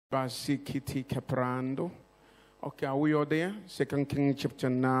Basikiti Caprando. Okay, are we all there? 2 Kings chapter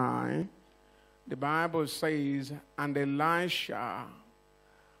 9. The Bible says, and Elisha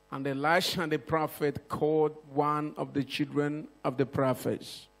the prophet called one of the children of the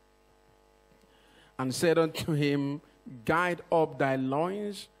prophets and said unto him, Gird up thy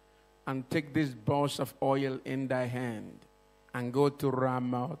loins and take this bus of oil in thy hand and go to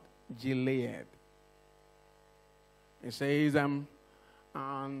Ramoth Gilead. It says, and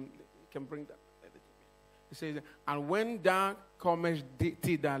you can bring that. It says, and when thou comest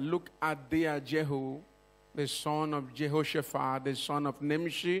thither, look at there Jehu, the son of Jehoshaphat, the son of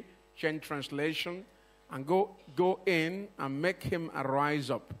Nimshi, change translation, and go in and make him arise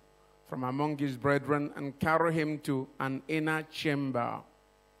up from among his brethren and carry him to an inner chamber.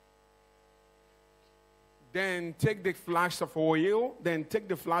 Then take the flask of oil,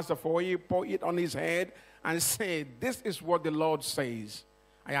 pour it on his head, and say, this is what the Lord says.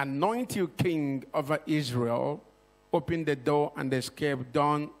 I anoint you king over Israel. Open the door and escape,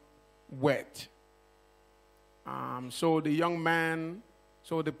 don't wait. So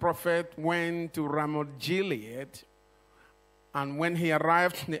the prophet went to Ramoth Gilead. And when he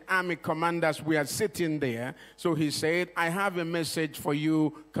arrived, the army commanders were sitting there. So he said, I have a message for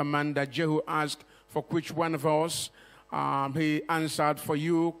you, Commander. Jehu asked, for which one of us? He answered, for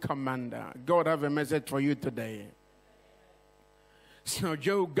you, Commander. God have a message for you today. So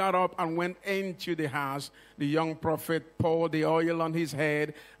Jehu got up and went into the house. The young prophet poured the oil on his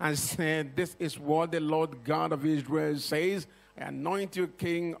head and said, this is what the Lord God of Israel says. I anoint you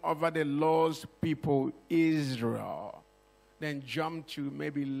king over the Lord's people, Israel. Then jump to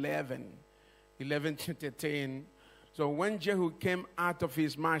maybe 11 to 13. So when Jehu came out of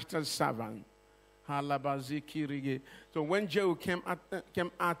his master's servant, so when Jehu came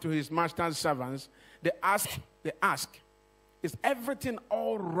out to his master's servants, they asked, is everything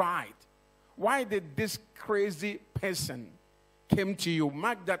all right? Why did this crazy person came to you?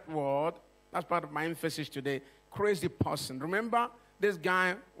 Mark that word. That's part of my emphasis today. Crazy person. Remember, this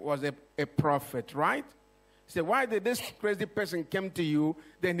guy was a prophet, right? He said, why did this crazy person come to you?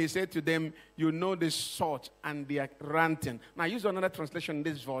 Then he said to them, you know the sort and they are ranting. Now, I use another translation in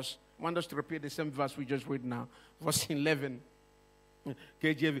this verse. I want us to repeat the same verse we just read now. Verse 11.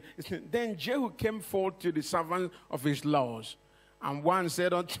 KJV. Then Jehu came forth to the servants of his laws, and one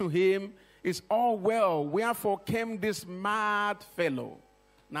said unto him, it's all well, wherefore came this mad fellow?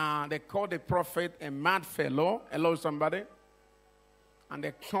 Now they call the prophet a mad fellow. Hello, somebody. And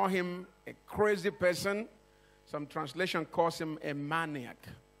they call him a crazy person. Some translation calls him a maniac.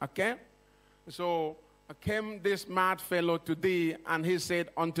 Okay? So came this mad fellow to thee, and he said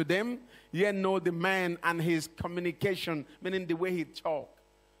unto them, ye know the man and his communication, meaning the way he talked.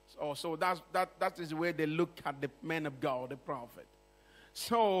 So that is the way they look at the man of God, the prophet.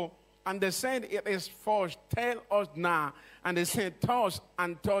 So, and they said, it is false, tell us now. And they said, thus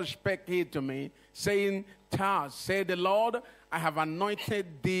and thus spake he to me, saying, thus said the Lord, I have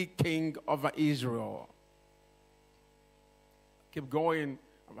anointed thee king over Israel. Keep going.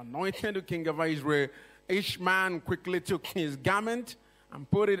 I've anointed the king over Israel. Each man quickly took his garment and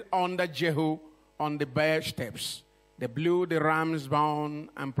put it under Jehu on the bare steps. They blew the ram's horn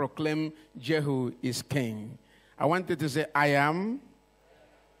and proclaimed Jehu is king. I wanted to say, I am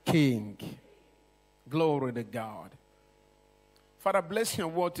king. Glory to God. Father, bless your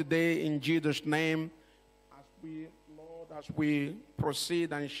word today in Jesus' name. As we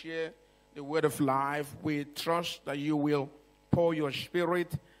proceed and share the word of life, we trust that you will pour your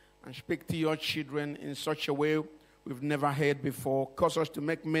spirit and speak to your children in such a way we've never heard before. Cause us to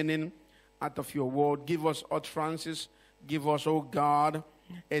make meaning out of your word. Give us utterances. Give us, oh God,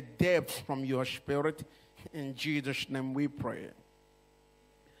 a depth from your spirit. In Jesus' name we pray.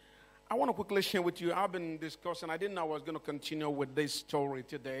 I want to quickly share with you, I've been discussing, I didn't know I was going to continue with this story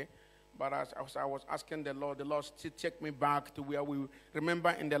today, but as I was asking the Lord to take me back to where we remember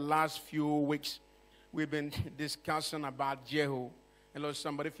in the last few weeks, we've been discussing about Jehu. Hello,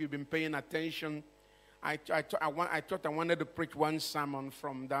 somebody, if you've been paying attention, I thought I wanted to preach one sermon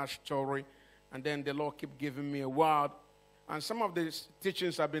from that story, and then the Lord kept giving me a word. And some of the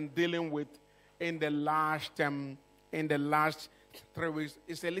teachings I've been dealing with in the last 3 weeks,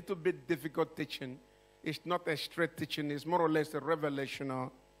 it's a little bit difficult teaching. It's not a straight teaching. It's more or less a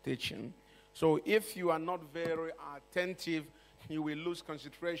revelational teaching. So if you are not very attentive, you will lose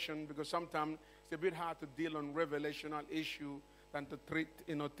concentration, because sometimes it's a bit hard to deal on revelational issue than to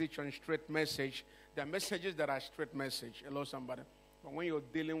teach on straight message. There are messages that are straight message. Hello, somebody. But when you're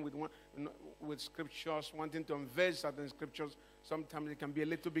dealing with scriptures, wanting to unveil certain scriptures, sometimes it can be a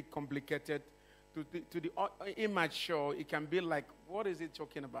little bit complicated To the immature, it can be like, what is it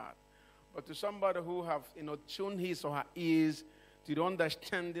talking about? But to somebody who have, tuned his or her ears to the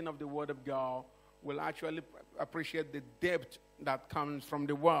understanding of the Word of God, will actually appreciate the depth that comes from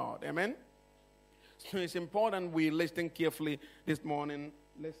the Word. Amen? So it's important we listen carefully this morning.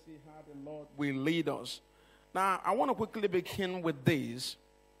 Let's see how the Lord will lead us. Now, I want to quickly begin with this.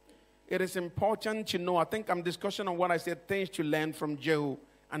 It is important to know, I think I'm discussing on what I said, things to learn from Jehu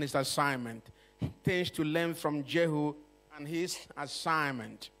and his assignment. Things to learn from Jehu and his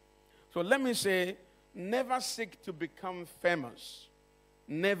assignment. So let me say, never seek to become famous.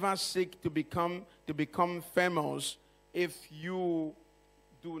 Never seek to become famous if you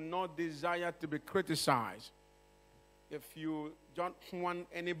do not desire to be criticized. If you don't want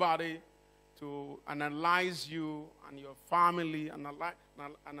anybody to analyze you and your family,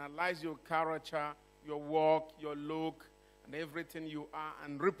 analyze your character, your work, your look, and everything you are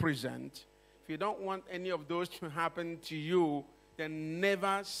and represent. If you don't want any of those to happen to you, then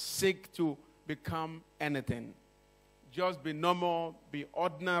never seek to become anything. Just be normal, be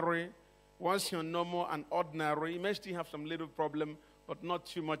ordinary. Once you're normal and ordinary, you may still have some little problem, but not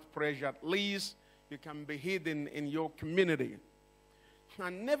too much pressure. At least you can be hidden in your community.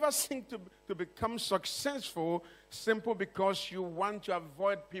 And never seek to become successful simply because you want to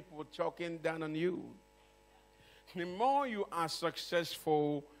avoid people talking down on you. The more you are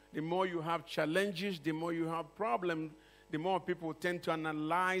successful, the more you have challenges, the more you have problems, the more people tend to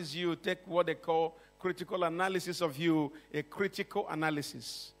analyze you, take what they call critical analysis of you, a critical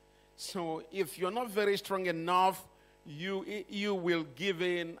analysis. So if you're not very strong enough, you will give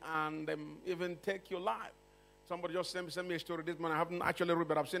in and even take your life. Somebody just sent me a story this morning. I haven't actually read,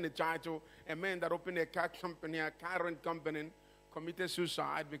 but I've seen the title. A man that opened a car rent company, committed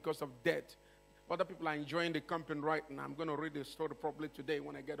suicide because of debt. Other people are enjoying the company right now. I'm going to read the story properly today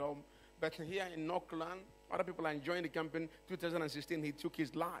when I get home. But here in Auckland, other people are enjoying the company. 2016, he took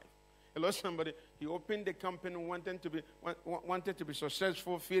his life. Hello, somebody. He opened the company, wanted to be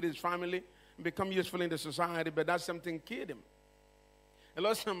successful, feed his family, become useful in the society, but that something killed him.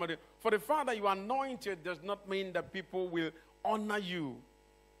 Hello, somebody. For the fact that you are anointed does not mean that people will honor you.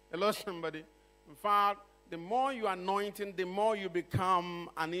 Hello, somebody. In fact, the more you are anointed, the more you become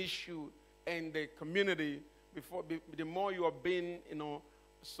an issue in the community. The more you are being,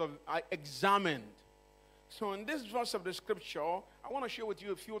 examined. So in this verse of the scripture, I want to share with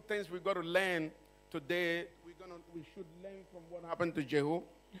you a few things we've got to learn today. We should learn from what happened to Jehu.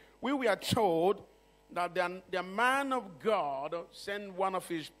 We were told that the man of God sent one of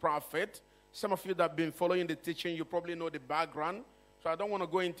his prophets. Some of you that have been following the teaching, you probably know the background. So I don't want to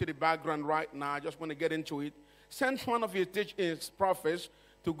go into the background right now. I just want to get into it. Sent one of his prophets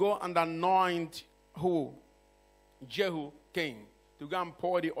to go and anoint who? Jehu, king. To go and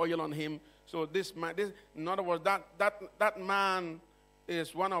pour the oil on him. So this man, in other words, that man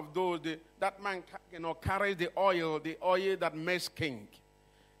is one of those. That man, carries the oil that makes king.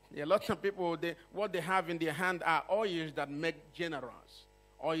 A lot of people, what they have in their hand are oils that make generals,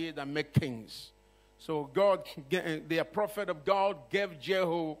 oil that make kings. So God, the prophet of God, gave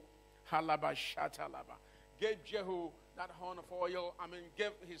Jehu, gave Jehu that horn of oil.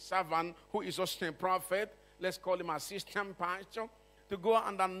 Gave his servant, who is also a prophet, let's call him assistant pastor, to go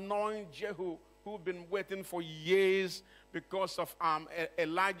and anoint Jehu, who'd been waiting for years because of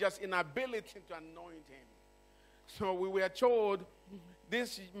Elijah's inability to anoint him. So we were told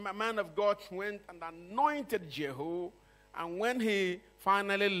this man of God went and anointed Jehu, and when he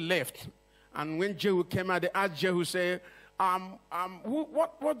finally left, and when Jehu came out, they asked Jehu, say,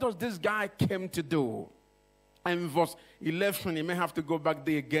 what does this guy came to do? And verse 11, you may have to go back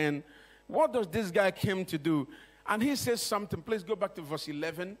there again. What does this guy came to do? And he says something. Please go back to verse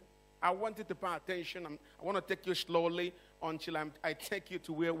 11. I want you to pay attention. I want to take you slowly until I take you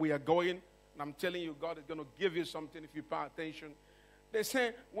to where we are going. And I'm telling you, God is going to give you something if you pay attention. They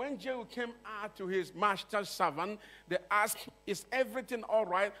say, when Jehu came out to his master's servant, they asked, is everything all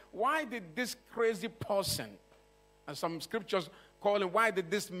right? Why did this crazy person, and some scriptures call him, why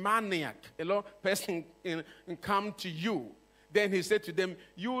did this maniac, person come to you? Then he said to them,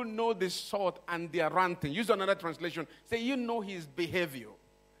 you know the sort and their ranting. Use another translation. Say, you know his behavior.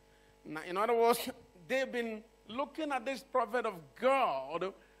 Now, in other words, they've been looking at this prophet of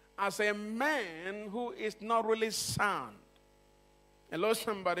God as a man who is not really sound. Hello,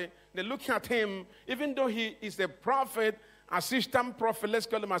 somebody. They look at him, even though he is a prophet, assistant prophet, let's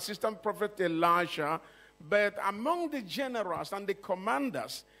call him assistant prophet Elijah, but among the generals and the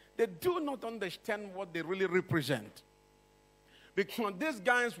commanders, they do not understand what they really represent. Because these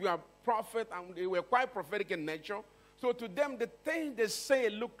guys were prophets and they were quite prophetic in nature. So to them, the things they say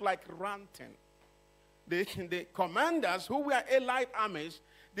look like ranting. the commanders who were allied armies,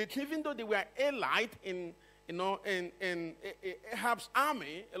 even though they were allied in Ahab's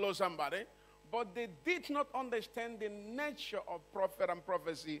army, hello somebody, but they did not understand the nature of prophet and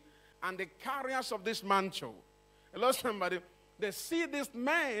prophecy and the carriers of this mantle. Hello somebody. They see this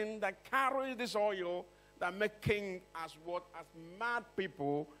man that carries this oil that make king as what? As mad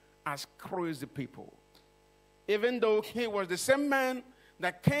people, as crazy people. Even though he was the same man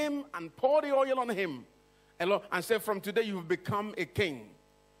that came and poured the oil on him and said, from today you've become a king.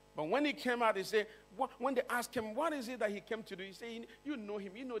 But when he came out, he said, when they asked him, what is it that he came to do? He said, you know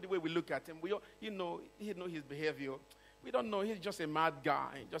him. You know the way we look at him. You know his behavior. We don't know. He's just a mad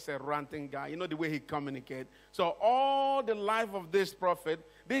guy, just a ranting guy. You know the way he communicates. So all the life of this prophet,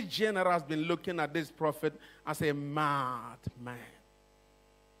 this general has been looking at this prophet as a mad man.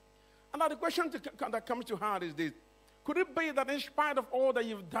 And now the question that comes to heart is this. Could it be that in spite of all that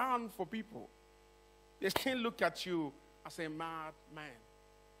you've done for people, they still look at you as a mad man,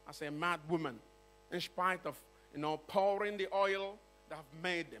 as a mad woman, in spite of, pouring the oil that have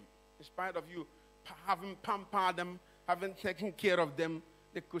made them, in spite of you having pampered them, having taken care of them,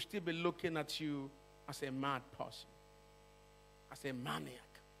 they could still be looking at you as a mad person, as a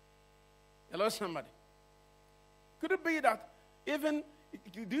maniac. Hello, somebody. Could it be that even,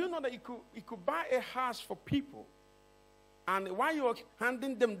 do you know that you could buy a house for people, and while you're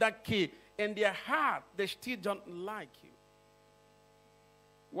handing them that key, in their heart, they still don't like you?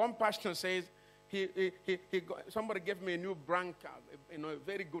 One pastor says, somebody gave me a new brand car, a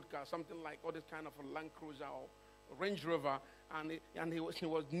very good car, something like all this kind of a Land Cruiser or Range Rover, and he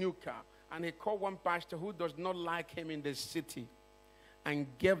was new car. And he called one pastor who does not like him in the city and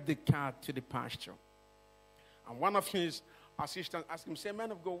gave the car to the pastor. And one of his assistants asked him, say,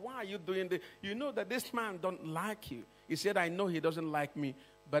 man of God, why are you doing this? You know that this man don't like you. He said, I know he doesn't like me,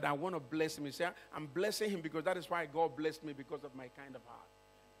 but I want to bless him. He said, I'm blessing him because that is why God blessed me, because of my kind of heart.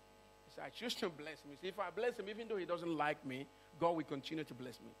 He said, I choose to bless him. He said, if I bless him, even though he doesn't like me, God will continue to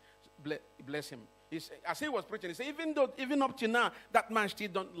bless me. Bless him. He said, as he was preaching, he said, even up to now, that man still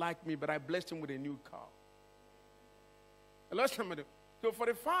don't like me, but I blessed him with a new car. Hello, somebody. So for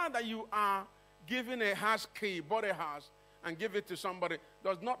the fact that you are giving a house key, bought a house, and give it to somebody,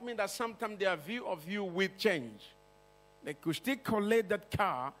 does not mean that sometimes their view of you will change. They could still collect that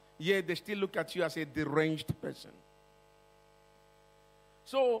car, yet they still look at you as a deranged person.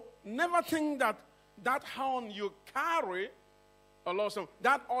 So never think that that horn you carry, or also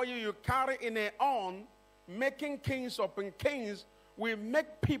that oil you carry in a horn, making kings upon kings, will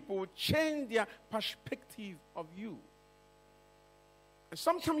make people change their perspective of you. And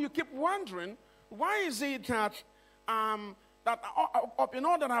sometimes you keep wondering, why is it that in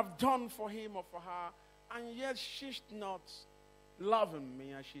all that I've done for him or for her, and yet she's not loving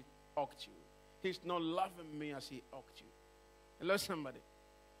me as she ought to. He's not loving me as he ought to. Hello, somebody.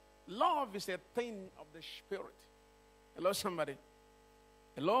 Love is a thing of the spirit. Hello, somebody.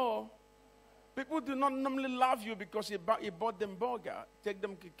 Hello. People do not normally love you because you bought them burger, take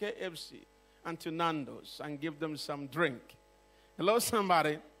them to KFC and to Nando's and give them some drink. Hello,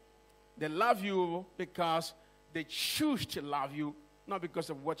 somebody. They love you because they choose to love you, not because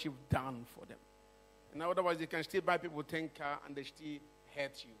of what you've done for them. And otherwise, they can still buy people 10 cars and they still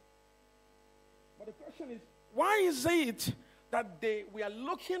hate you. But the question is, why is it that we are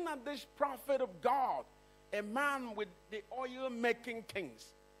looking at this prophet of God, a man with the oil-making kings,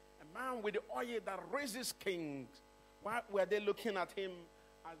 a man with the oil that raises kings? Why were they looking at him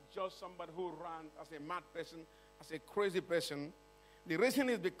as just somebody who ran as a mad person, as a crazy person? The reason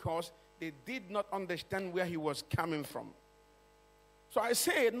is because they did not understand where he was coming from. So I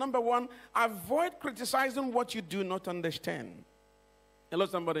say, number one, avoid criticizing what you do not understand. Hello,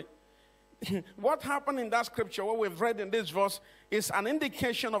 somebody. What happened in that scripture, what we've read in this verse, is an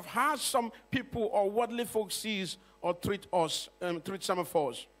indication of how some people or worldly folks sees or treat some of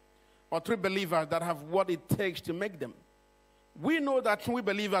us, or treat believers that have what it takes to make them. We know that we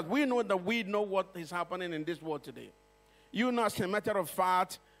believers, we know what is happening in this world today. You know, as a matter of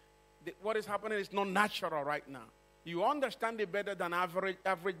fact, what is happening is not natural right now. You understand it better than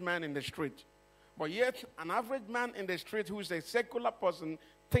average man in the street. But yet, an average man in the street who is a secular person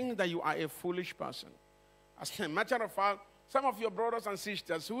thinks that you are a foolish person. As a matter of fact, some of your brothers and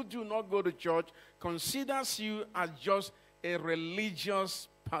sisters who do not go to church considers you as just a religious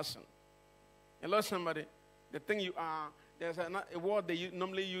person. Hello, somebody. The thing you are, there's a word they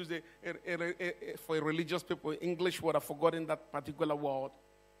normally use for religious people, English word, I've forgotten that particular word.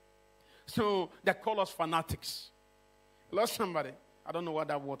 So they call us fanatics. Hello, somebody. I don't know where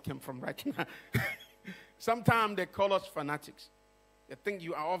that word came from right now. Sometimes they call us fanatics. They think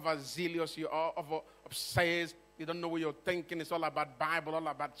you are overzealous, you are says. They don't know what you're thinking. It's all about Bible, all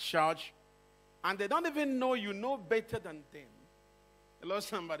about church. And they don't even know you know better than them. Hello,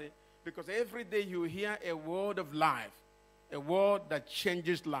 somebody. Because every day you hear a word of life, a word that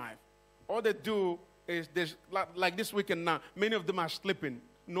changes life. All they do is, like this weekend now, many of them are sleeping.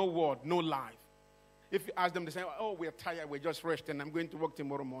 No word, no life. If you ask them, they say, oh, we're tired, we're just resting. I'm going to work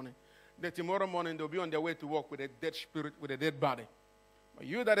tomorrow morning. Then tomorrow morning, they'll be on their way to work with a dead spirit, with a dead body. But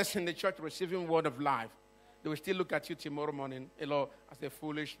you that is in the church receiving word of life, they will still look at you tomorrow morning, as a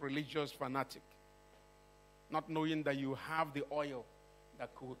foolish religious fanatic. Not knowing that you have the oil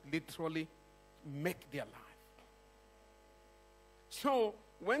that could literally make their life. So,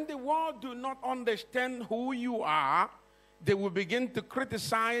 when the world do not understand who you are, they will begin to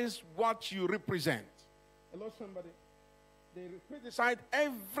criticize what you represent. Hello, somebody. They criticize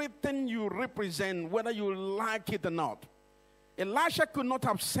everything you represent, whether you like it or not. Elisha could not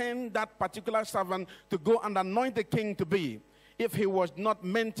have sent that particular servant to go and anoint the king to be if he was not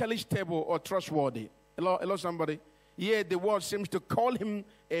mentally stable or trustworthy. Hello, somebody. Yeah, the world seems to call him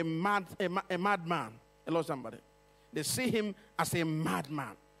a madman. Hello, somebody. They see him as a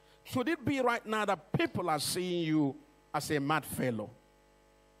madman. Should it be right now that people are seeing you as a mad fellow?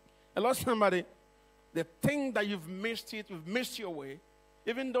 Hello, somebody. They think that you've missed your way.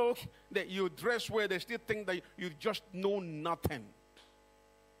 Even though that you dress well, they still think that you just know nothing.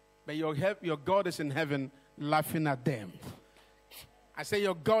 But your God is in heaven laughing at them. I say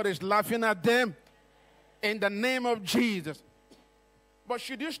your God is laughing at them in the name of Jesus. But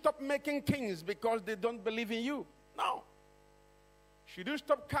should you stop making kings because they don't believe in you? No. Should you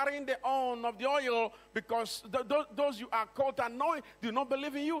stop carrying the horn of the oil because those you are called to anoint do not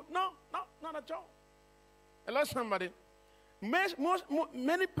believe in you? No, not at all. Hello, somebody.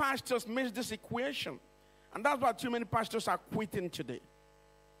 Many pastors miss this equation. And that's why too many pastors are quitting today.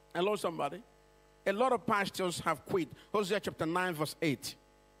 Hello, somebody. A lot of pastors have quit. Hosea chapter 9, verse 8.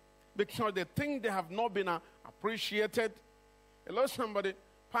 Because they think they have not been appreciated. Hello, somebody.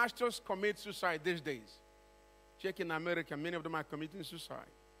 Pastors commit suicide these days. Check in America, many of them are committing suicide.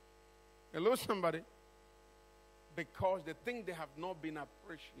 Hello, somebody. Because they think they have not been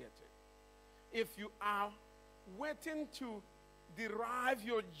appreciated. If you are waiting to derive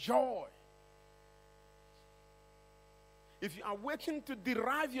your joy, if you are waiting to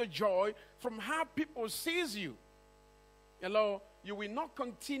derive your joy from how people sees you, hello, you will not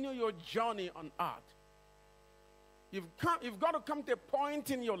continue your journey on earth. You've got to come to a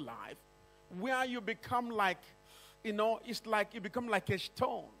point in your life where you become like, it's like you become like a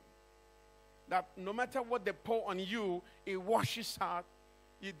stone. That no matter what they pour on you, it washes out.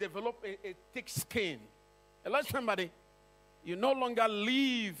 You develop a thick skin. Hello, somebody. You no longer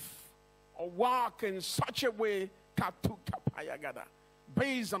live or walk in such a way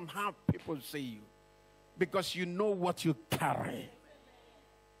based on how people see you. Because you know what you carry.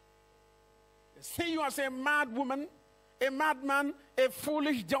 They see you as a mad woman, a madman, a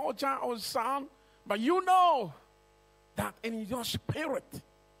foolish daughter or son. But you know that in your spirit,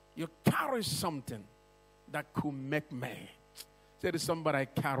 you carry something that could make me. Say to somebody, I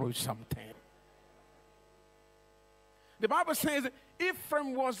carry something. The Bible says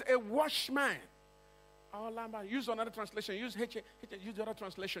Ephraim was a watchman. Use another translation. Use the other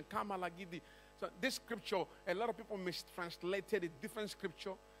translation. So this scripture, a lot of people mistranslated a different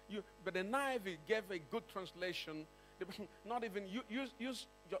scripture. But the NIV gave a good translation. Not even use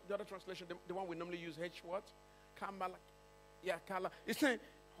the other translation. The one we normally use. What? It's saying,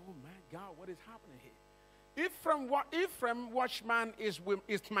 oh my God, what is happening here? Ephraim watchman is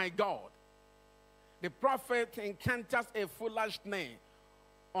my God. The prophet encounters a foolish name.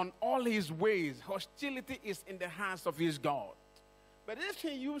 On all his ways, hostility is in the hands of his God. But if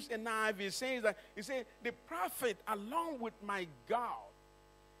he used a knife, he says the prophet, along with my God,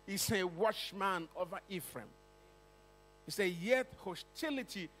 is a watchman over Ephraim. He said, yet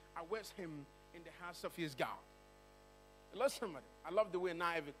hostility awaits him in the house of his God. Hello, somebody. I love the way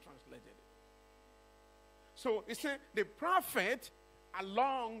Naive translated it. So he said, the prophet,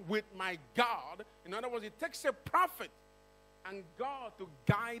 along with my God. In other words, it takes a prophet and God to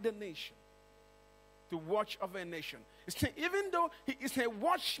guide a nation, to watch over a nation. He said, even though he is a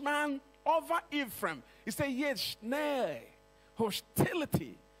watchman over Ephraim, he said, yet snare,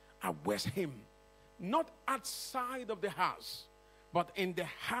 hostility awaits him, not outside of the house, but in the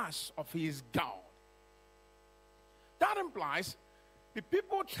house of his God. That implies the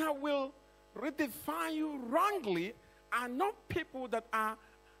people that will redefine you wrongly are not people that are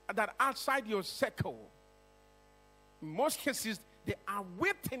outside your circle. In most cases, they are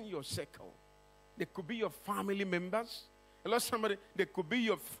within your circle. They could be your family members. Hello, somebody. They could be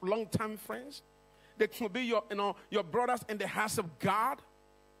your long-time friends. They could be your brothers in the house of God.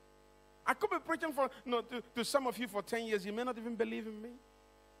 I could be preaching to some of you for 10 years. You may not even believe in me.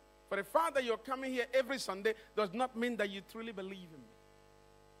 For the fact that you're coming here every Sunday does not mean that you truly believe in me.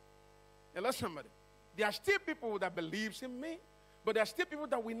 Hello, somebody. There are still people that believes in me, but there are still people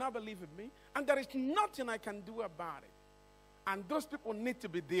that will not believe in me, and there is nothing I can do about it. And those people need to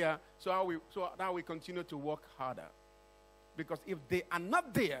be there so that we continue to work harder. Because if they are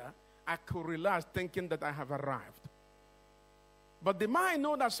not there, I could relax thinking that I have arrived. But they might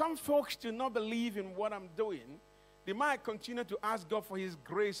know that some folks do not believe in what I'm doing. They might continue to ask God for his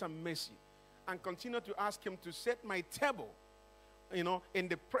grace and mercy, and continue to ask him to set my table, in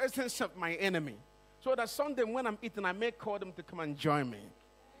the presence of my enemy, so that someday when I'm eating, I may call them to come and join me,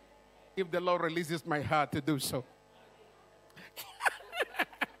 if the Lord releases my heart to do so.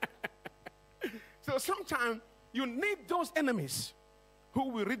 So sometimes you need those enemies who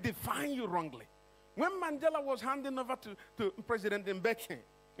will redefine you wrongly. When Mandela was handing over to President Mbeki,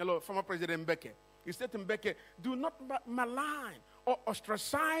 former President Mbeki, he said to Mbeki, do not malign or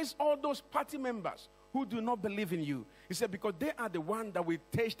ostracize all those party members who do not believe in you. He said, because they are the ones that will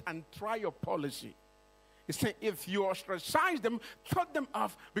taste and try your policy. He said, if you ostracize them, cut them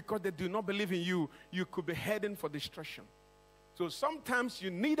off because they do not believe in you, you could be heading for destruction. So sometimes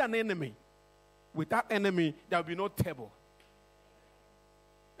you need an enemy. With that enemy, there will be no table.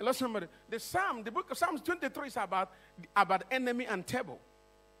 Hello, somebody. The book of Psalms 23 is about enemy and table.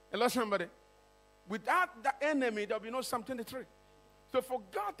 Hello, somebody. Without the enemy, there will be no Psalm 23. So for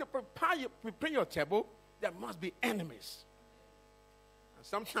God to prepare your table, there must be enemies. And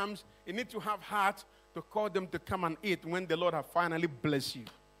sometimes you need to have heart to call them to come and eat when the Lord has finally blessed you.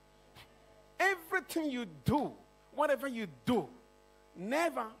 Everything you do, whatever you do,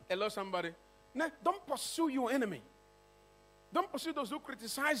 never, hello somebody, don't pursue your enemy. Don't pursue those who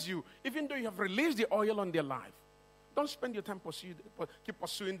criticize you, even though you have released the oil on their life. Don't spend your time keep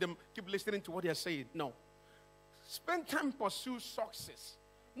pursuing them, keep listening to what they are saying. No. Spend time pursue success.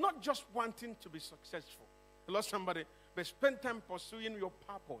 Not just wanting to be successful. Hello, somebody. But spend time pursuing your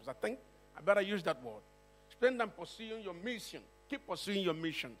purpose. I think I better use that word. Spend time pursuing your mission. Keep pursuing your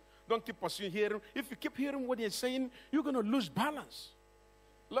mission. Don't keep pursuing hearing. If you keep hearing what they're saying, you're going to lose balance.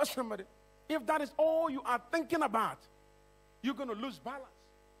 Hello, somebody. If that is all you are thinking about, you're going to lose balance.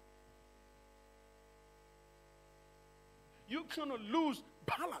 You're going to lose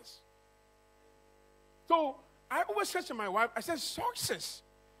balance. So I always say to my wife, I said, success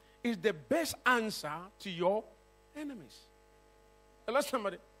is the best answer to your enemies. Hello,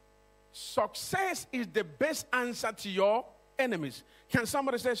 somebody. Success is the best answer to your enemies. Can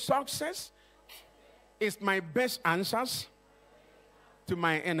somebody say, success is my best answers to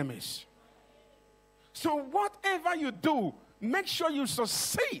my enemies? So whatever you do, make sure you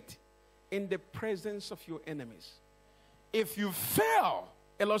succeed in the presence of your enemies. If you fail,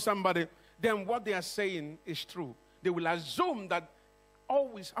 hello somebody, then what they are saying is true. They will assume that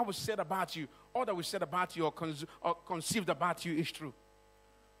always I was said about you, all that was said about you or conceived about you is true.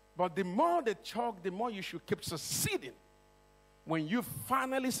 But the more they talk, the more you should keep succeeding. When you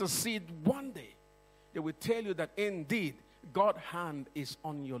finally succeed one day, they will tell you that indeed God's hand is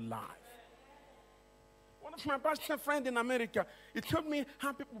on your life. One of my pastor friends in America, he told me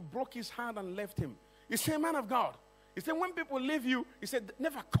how people broke his heart and left him. He said, man of God, he said, when people leave you, he said,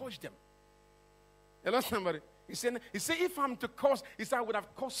 never curse them. Hello, somebody. He said, if I'm to curse, he said, I would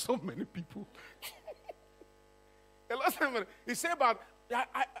have cursed so many people. Hello, somebody. He said, but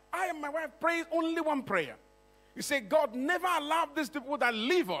I and my wife prayed only one prayer. He said, God never allowed these people that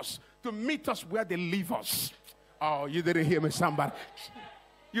leave us to meet us where they leave us. Oh, you didn't hear me, somebody.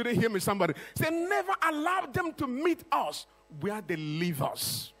 You didn't hear me, somebody. He said, never allow them to meet us where they leave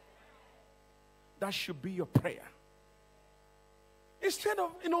us. That should be your prayer. Instead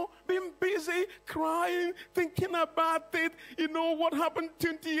of, being busy, crying, thinking about it, what happened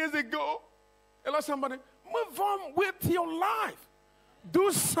 20 years ago. Hello, somebody. Move on with your life.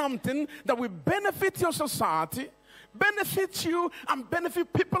 Do something that will benefit your society, benefit you, and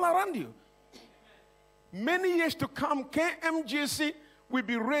benefit people around you. Many years to come, KMGC will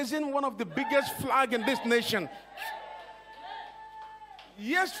be raising one of the biggest flags in this nation.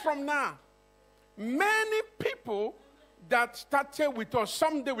 Years from now, many people that started with us,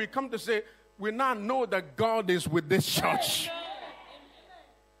 someday we come to say, we now know that God is with this church.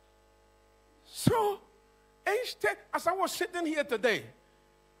 So, instead, as I was sitting here today,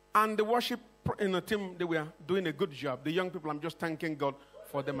 and the worship team, they were doing a good job. The young people, I'm just thanking God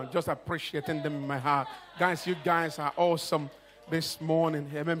for them. I'm just appreciating them in my heart. Guys, you guys are awesome this morning.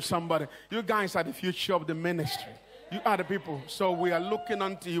 Amen, somebody. You guys are the future of the ministry. You are the people. So we are looking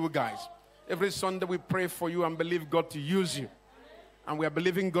unto you guys. Every Sunday we pray for you and believe God to use you. And we are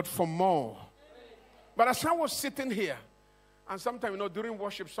believing God for more. But as I was sitting here, and sometimes, during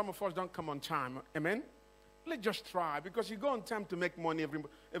worship, some of us don't come on time. Amen? Let's just try, because you go on time to make money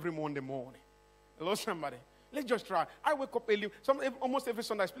every Monday morning. Hello, somebody. Let's just try. I wake up early. Almost every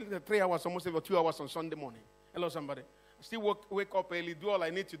Sunday, I spend 3 hours, almost every 2 hours on Sunday morning. Hello, somebody. I still wake up early, do all I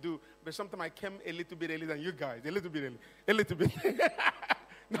need to do. But sometimes I came a little bit early than you guys. A little bit early. A little bit.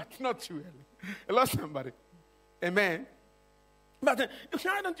 not too early. Hello, somebody. Amen. But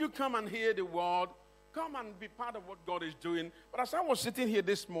why don't you come and hear the word? Come and be part of what God is doing. But as I was sitting here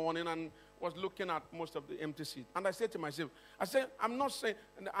this morning and was looking at most of the empty seats, and I said to myself, I'm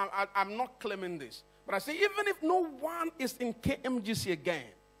not claiming this. But I say, even if no one is in KMGC again,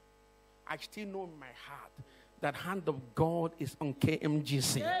 I still know in my heart that hand of God is on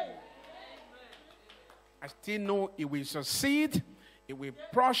KMGC. I still know it will succeed. It will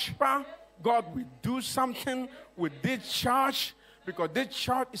prosper. God will do something with this church. Because this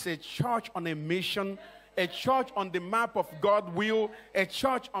church is a church on a mission, a church on the map of God's will, a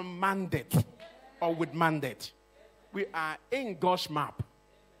church on mandate or with mandate. We are in God's map.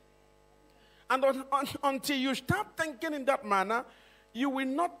 And until you start thinking in that manner, you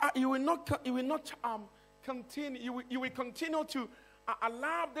will continue to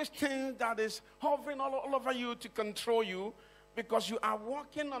allow this thing that is hovering all over you to control you, because you are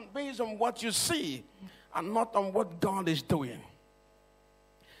walking based on what you see and not on what God is doing.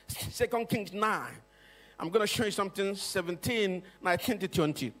 2 Kings 9. I'm going to show you something, 17, 19 to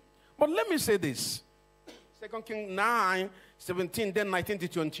 20. But let me say this. 2 Kings 9, 17, then 19 to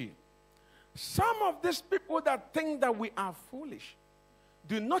 20. Some of these people that think that we are foolish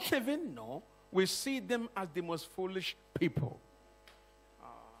do not even know we see them as the most foolish people.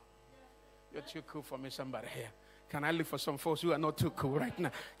 You're too cool for me, somebody here. Can I look for some folks who are not too cool right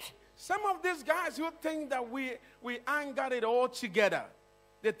now? Some of these guys who think that we ain't got it all together.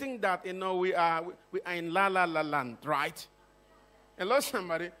 They think that, we are in la la la land, right? Hello,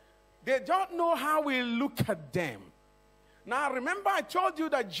 somebody. They don't know how we look at them. Now, remember I told you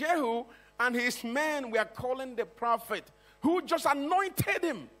that Jehu and his men were calling the prophet who just anointed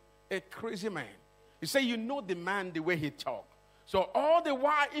him a crazy man. You say, the man the way he talked. So all the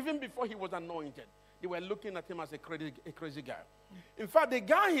while, even before he was anointed, they were looking at him as a crazy guy. In fact, the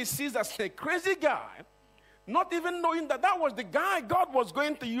guy he sees as a crazy guy, not even knowing that was the guy God was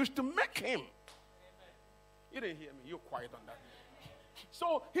going to use to make him. Amen. You didn't hear me. You're quiet on that.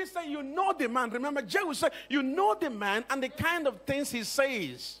 So he said, the man. Remember, Jehu said, the man and the kind of things he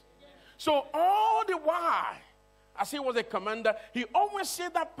says. So all the while, as he was a commander, he always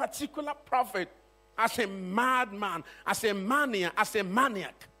said that particular prophet as a madman, as a mania, as a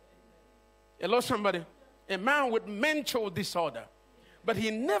maniac. Hello, somebody. A man with mental disorder. But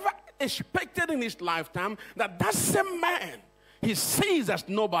he never expected in his lifetime that same man he sees as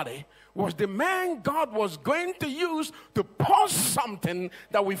nobody was the man God was going to use to pause something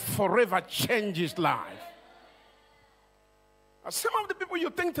that will forever change his life. Some of the people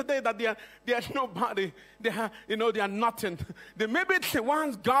you think today that they are nobody, they are nothing. They may be the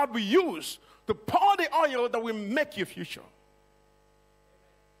ones God will use to pour the oil that will make your future.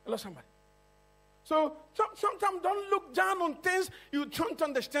 Hello, somebody. So sometimes don't look down on things you don't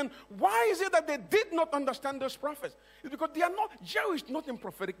understand. Why is it that they did not understand those prophets? It's because Jehu is not in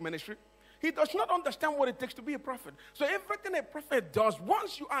prophetic ministry. He does not understand what it takes to be a prophet. So everything a prophet does,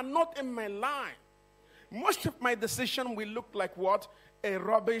 once you are not in my line, most of my decision will look like what? A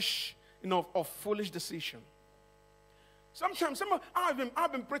rubbish, of foolish decision. Sometimes,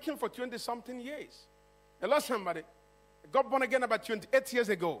 I've been preaching for 20-something years. Hello, somebody. I got born again about 28 years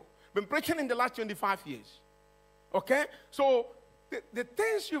ago. Been preaching in the last 25 years. Okay? So, the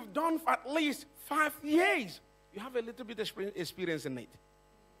things you've done for at least 5 years, you have a little bit of experience in it.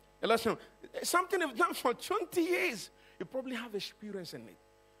 Hello, something you've done for 20 years, you probably have experience in it.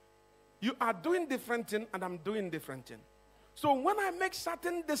 You are doing different things, and I'm doing different things. So, when I make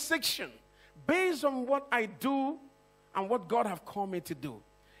certain decisions based on what I do and what God have called me to do,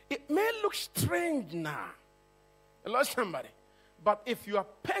 it may look strange now. Hello, somebody. But if you are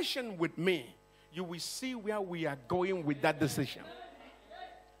patient with me, you will see where we are going with that decision.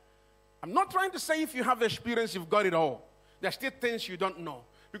 I'm not trying to say if you have experience, you've got it all. There are still things you don't know.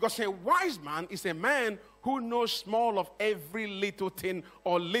 Because a wise man is a man who knows small of every little thing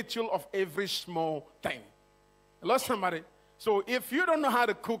or little of every small thing. Hello, somebody. So if you don't know how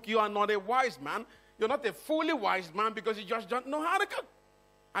to cook, you are not a wise man. You're not a fully wise man because you just don't know how to cook.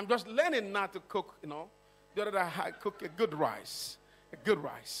 I'm just learning now to cook, The other day I cook a good rice.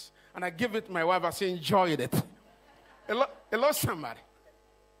 And I give it to my wife. I say, enjoyed it. Hello, somebody.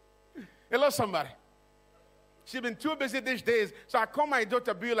 Hello, somebody. She's been too busy these days. So I call my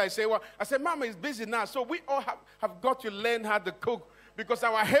daughter Beulah. I say, Mama is busy now. So we all have got to learn how to cook because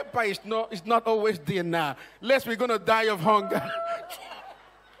our helper is not always there now. Lest we're going to die of hunger.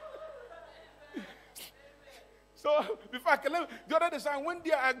 So before I can leave, the other day I went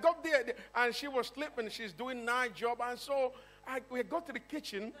there, I got there, and she was sleeping. She's doing night job. And so we got to the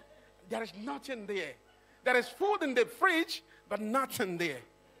kitchen. There is nothing there. There is food in the fridge, but nothing there.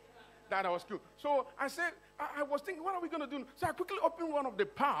 That was good. So I said, I was thinking, what are we going to do? So I quickly opened one of the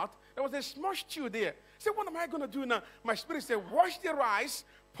pots. There was a small stew there. I said, what am I going to do now? My spirit said, wash the rice,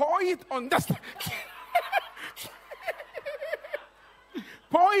 pour it on that.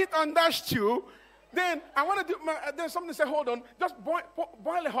 Pour it on that stew. Then I want to do, then somebody said, hold on, just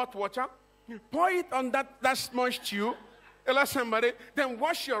boil the hot water, pour it on that small stew. Hello, somebody. Then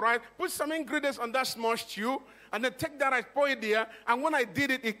wash your rice, put some ingredients on that small stew, and then take that rice, pour it there. And when I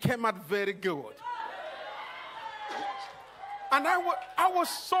did it, it came out very good. And I was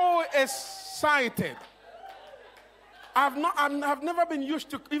so excited. I've never been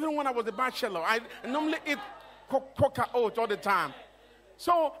used to, even when I was a bachelor, I normally eat coca oat all the time.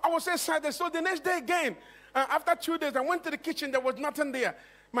 So I was excited. So the next day again, after 2 days, I went to the kitchen. There was nothing there.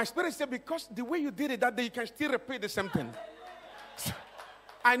 My spirit said, because the way you did it that day, you can still repeat the same thing.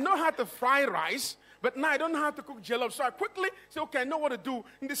 I know how to fry rice, but now I don't know how to cook jollof. So I quickly said, okay, I know what to do.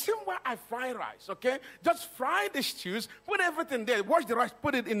 In the same way I fry rice, okay? Just fry the stews, put everything there, wash the rice,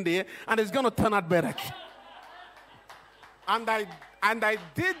 put it in there, and it's going to turn out better. And I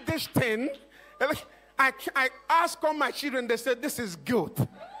did this thing. I asked all my children, they said, this is good.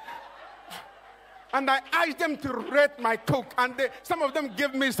 And I asked them to rate my cook, and some of them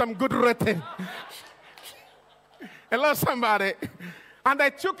gave me some good rating. Hello, somebody. And I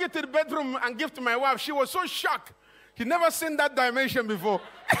took it to the bedroom and gave to my wife. She was so shocked. She never seen that dimension before.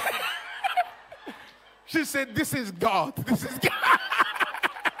 She said, this is God. This is God.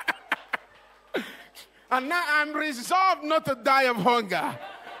 And now I'm resolved not to die of hunger.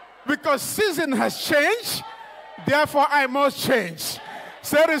 Because season has changed, therefore I must change.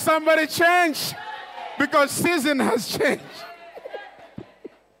 Say to somebody, change. Because season has changed.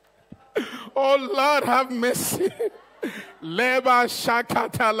 Oh Lord, have mercy. Leba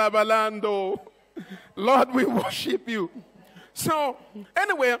shakata labalando. Lord, we worship you. So,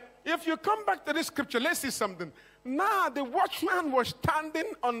 anyway, if you come back to this scripture, let's see something. Now, the watchman was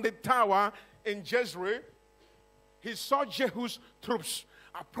standing on the tower in Jezreel. He saw Jehu's troops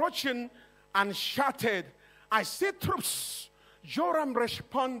approaching and shouted, I see troops. Joram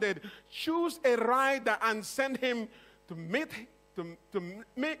responded, choose a rider and send him to meet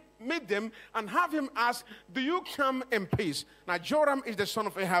them and have him ask, do you come in peace? Now Joram is the son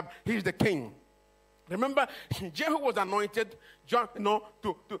of Ahab. He's the king. Remember, Jehu was anointed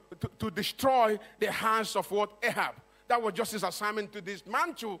to destroy the house of what? Ahab. That was just his assignment, to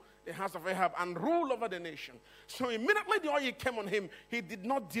dismantle the house of Ahab and rule over the nation. So immediately the oil came on him. He did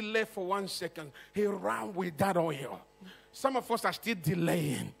not delay for 1 second. He ran with that oil. Some of us are still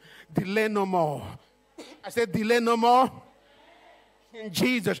delaying. Delay no more. I said delay no more. In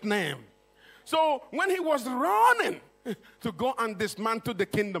Jesus' name. So when he was running to go and dismantle the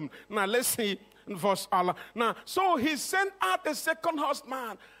kingdom. Now let's see verse Allah. Now, so he sent out a second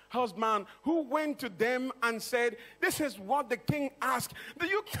husband who went to them and said, this is what the king asked. Do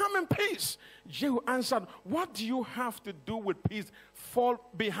you come in peace? Jehu answered, what do you have to do with peace? Fall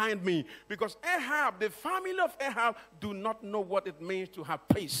behind me. Because Ahab, the family of Ahab, do not know what it means to have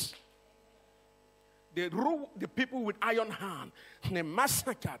peace. They ruled the people with iron hand. They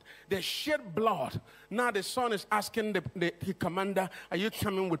massacred. They shed blood. Now the son is asking the commander, are you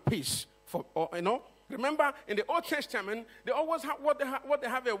coming with peace? Remember, in the Old Testament, they always have they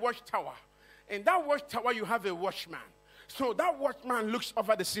have a watchtower. In that watchtower, you have a watchman. So that watchman looks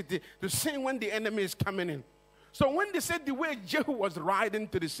over the city to see when the enemy is coming in. So when they said the way Jehu was riding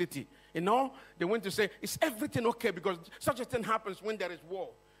to the city, they went to say, is everything okay? Because such a thing happens when there is war.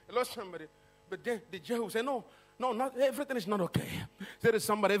 Hello, somebody. But then the Jehu said, no, not everything is not okay. There is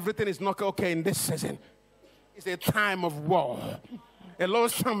somebody, everything is not okay in this season. It's a time of war. Hello,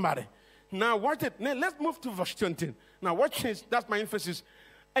 somebody. Now watch it. Now let's move to verse 20. Now watch this. That's my emphasis.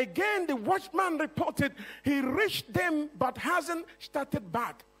 Again, the watchman reported he reached them but hasn't started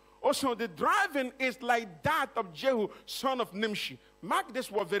back. Also, the driving is like that of Jehu, son of Nimshi. Mark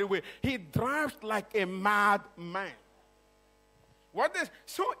this word very well. He drives like a mad man. What is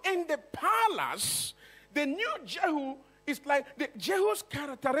so in the palace, the new Jehu is like Jehu's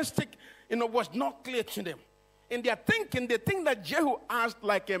characteristic, was not clear to them. In their thinking, they think that Jehu acted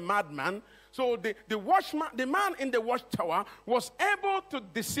like a madman. So the watchman, the man in the watchtower, was able to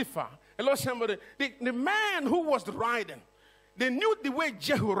decipher. Hello, somebody. The man who was riding, they knew the way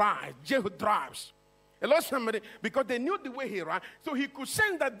Jehu rides, Jehu drives. Hello, somebody, because they knew the way he ran. So he could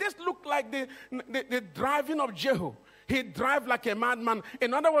sense that this looked like the driving of Jehu. He drive like a madman.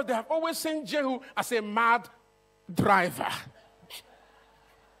 In other words, they have always seen Jehu as a mad driver.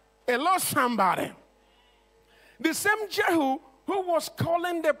 Hello, somebody. The same Jehu who was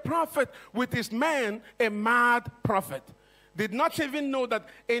calling the prophet with his men a mad prophet did not even know that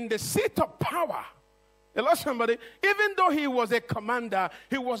in the seat of power, hello, somebody, even though he was a commander,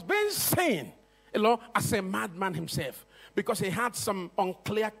 he was being seen, as a madman himself, because he had some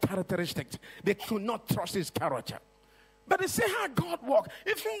unclear characteristics. They could not trust his character. But they say how God worked.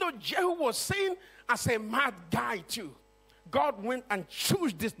 Even though Jehu was seen as a mad guy too, God went and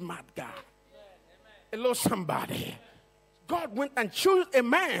chose this mad guy. Hello, somebody. God went and chose a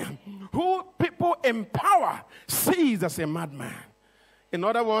man who people in power sees as a madman. In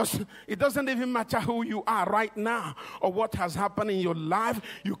other words, it doesn't even matter who you are right now or what has happened in your life.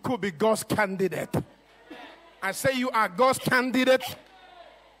 You could be God's candidate. I say you are God's candidate.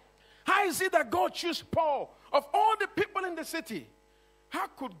 How is it that God chose Paul? Of all the people in the city, how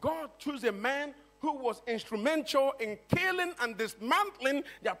could God choose a man who was instrumental in killing and dismantling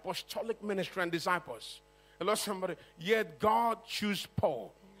the apostolic ministry and disciples? Hello, somebody. Yet God chose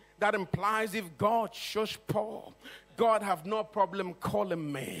Paul. That implies if God chose Paul, God have no problem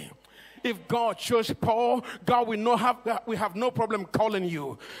calling me. If God chose Paul, God will we have no problem calling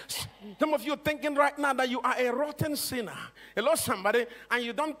you. Some of you are thinking right now that you are a rotten sinner. Hello, somebody, and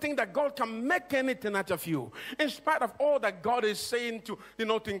you don't think that God can make anything out of you. In spite of all that God is saying to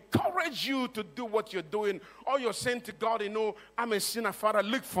encourage you to do what you're doing, or you're saying to God, I'm a sinner, Father,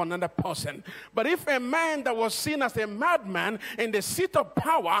 look for another person. But if a man that was seen as a madman in the seat of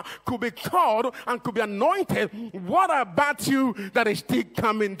power could be called and could be anointed, what about you that is still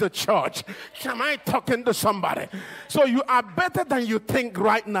coming to church? Am I talking to somebody? So you are better than you think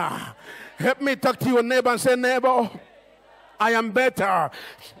right now. Help me talk to your neighbor and say, neighbor, I am better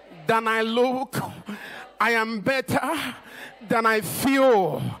than I look. I am better than I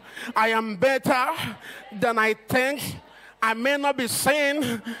feel. I am better than I think. I may not be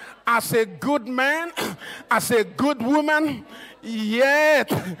seen as a good man, as a good woman,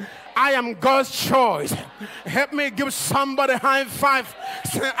 yet I am God's choice. Help me give somebody a high five.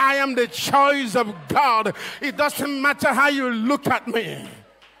 Say, I am the choice of God. It doesn't matter how you look at me.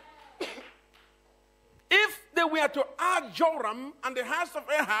 If they were to ask Joram and the house of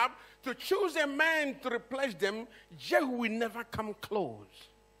Ahab to choose a man to replace them, Jehu will never come close.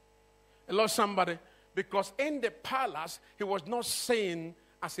 Hello, somebody. Because in the palace, he was not seen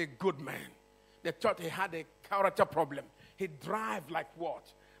as a good man. They thought he had a character problem. He drive like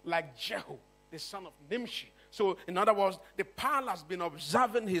what? Like Jehu, the son of Nimshi. So, in other words, the palace has been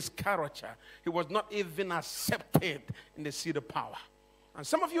observing his character. He was not even accepted in the seat of power. And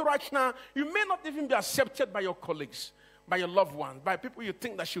some of you right now, you may not even be accepted by your colleagues, by your loved ones, by people you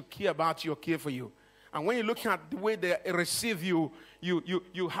think that should care about you or care for you. And when you look at the way they receive you,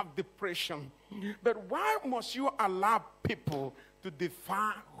 you have depression. But why must you allow people to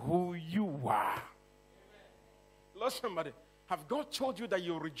define who you are? Lord, somebody, have God told you that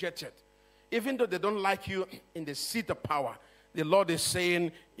you're rejected? Even though they don't like you in the seat of power, the Lord is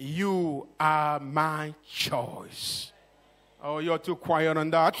saying, you are my choice. Oh, you're too quiet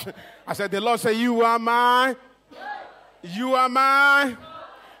on that. I said, the Lord said, you are my. You are my.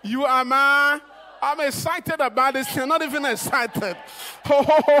 You are my. I'm excited about this. You're not even excited. Ho,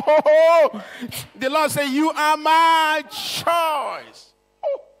 ho, ho, ho, ho. The Lord said, you are my choice.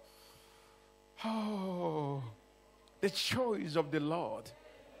 Oh. Oh. The choice of the Lord.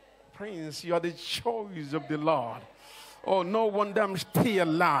 Prince, you are the choice of the Lord. Oh, no wonder I'm still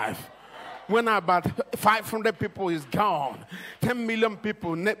alive. When about 500 people is gone, 10 million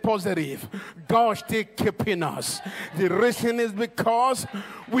people net positive, God still keeping us. The reason is because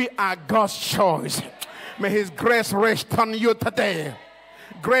we are God's choice. May His grace rest on you today.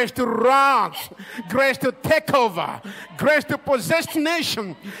 Grace to run, grace to take over, grace to possess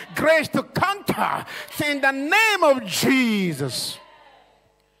nation, grace to conquer. In the name of Jesus.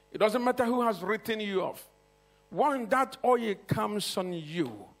 It doesn't matter who has written you off. When that oil comes on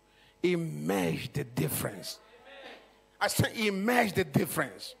you, immerse the difference. I say immerse the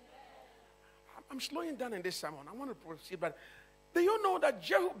difference. I'm slowing down in this sermon. I want to proceed, but do you know that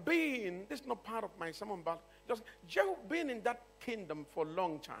Jehu being, this is not part of my sermon, but just Jehu being in that kingdom for a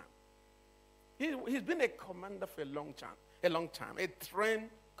long time. He's been a commander for a long time, a trained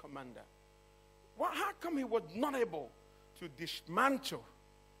commander. How come he was not able to dismantle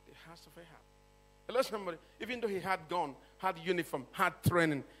the house of Ahab? Hello, somebody. Even though he had gun, had uniform, had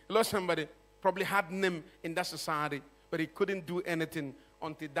training. Hello, somebody. Probably had name in that society. But he couldn't do anything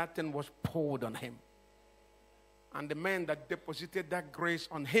until that thing was poured on him. And the man that deposited that grace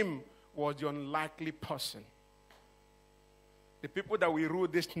on him was the unlikely person. The people that will rule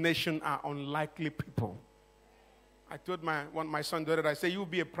this nation are unlikely people. I told my son the other day, I said, you'll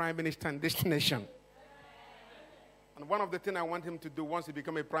be a prime minister in this nation. And one of the things I want him to do once he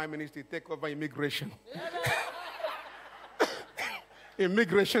becomes a prime minister, take over immigration.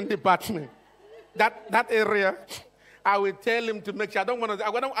 Immigration department. That area, I will tell him to make sure. I don't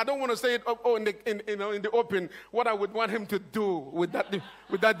want to say it in the open. What I would want him to do with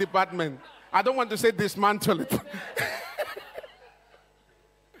that department. I don't want to say dismantle it.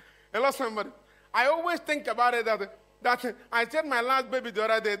 Hello, somebody. I always think about it that I said my last baby the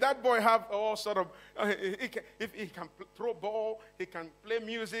other day. That boy have all sort of. He can throw ball. He can play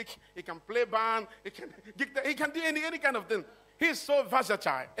music. He can play band. He can do any kind of thing. He's so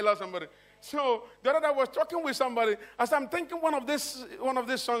versatile. Hello, somebody. So the other day I was talking with somebody. As I'm thinking one of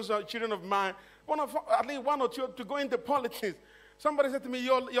these sons or children of mine, at least one or two to go into politics. Somebody said to me,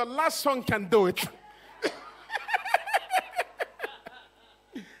 your last son can do it.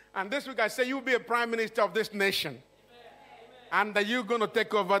 And this week I say, you'll be a prime minister of this nation. Amen. And that you're going to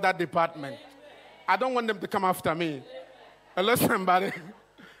take over that department. Amen. I don't want them to come after me. Amen. Hello, somebody.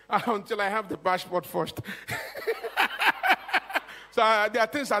 Until I have the passport first. So there are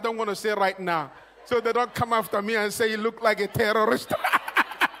things I don't want to say right now. So they don't come after me and say you look like a terrorist.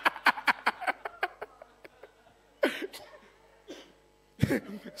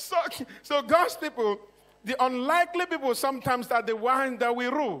 So God's people, the unlikely people sometimes are the ones that we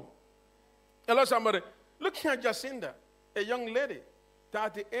rule. Hello, somebody. Look at Jacinda, a young lady,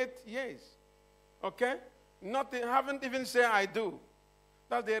 38 years. Okay? Haven't even said I do.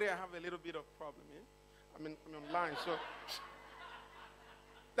 That's the area I have a little bit of problem in. I'm online, so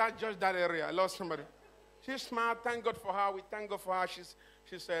that's just that area. I lost somebody. She's smart. Thank God for her. We thank God for her. She's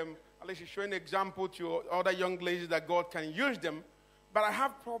at least she's showing example to other young ladies that God can use them. But I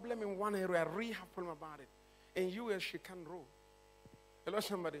have problem in one area. I really have problem about it. In U.S., she can rule. Hello,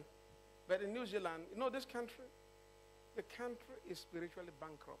 somebody. But in New Zealand, this country? The country is spiritually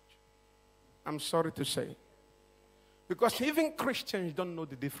bankrupt. I'm sorry to say. Because even Christians don't know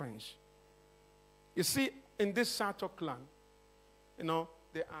the difference. You see, in this South Auckland,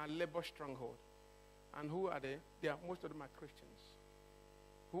 they are labor stronghold. And who are they? Most of them are Christians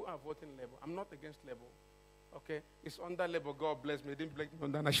who are voting labor. I'm not against labor. Okay? It's under labor. God bless me. It didn't bless me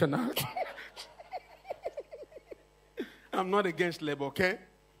under national. I'm not against labor, okay?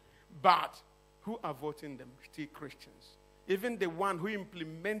 But who are voting them? Still Christians. Even the one who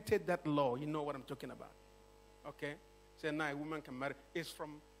implemented that law, you know what I'm talking about. Okay? Say now a woman can marry. It's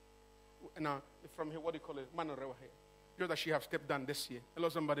from here, what do you call it? Manorewa here. Just that she have stepped down this year. Hello,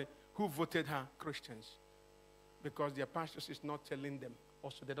 somebody who voted her Christians. Because their pastors is not telling them.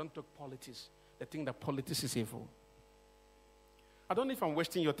 Also, they don't talk politics. They think that politics is evil. I don't know if I'm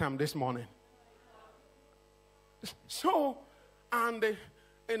wasting your time this morning. So, and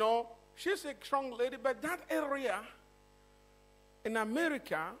she's a strong lady, but that area in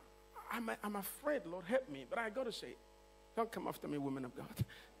America, I'm afraid, Lord help me, but I got to say, don't come after me, women of God.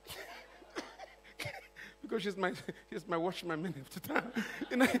 Because she's my watchman many of the time.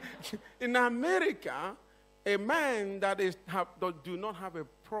 In America, a man that do not have a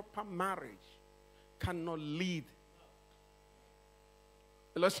proper marriage cannot lead.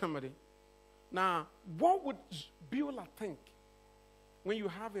 Hello, somebody. Now, what would Beulah think when you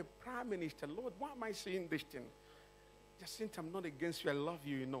have a prime minister? Lord, why am I saying this thing? Just since I'm not against you, I love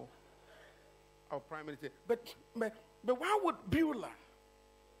you, Our prime minister. But why would Beulah?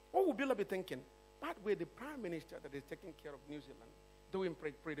 What would Beulah be thinking? By the way, the prime minister that is taking care of New Zealand, doing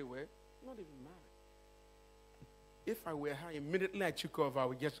pretty well, not even married. If I were her, immediately I took over, I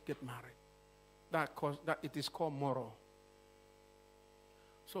would just get married. That it is called moral.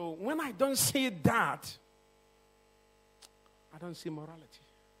 So when I don't see that, I don't see morality.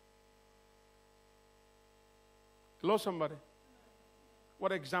 Hello, somebody.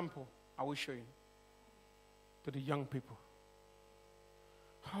 What example are we showing to the young people?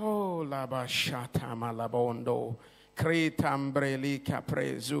 Oh, laba shata malabondo.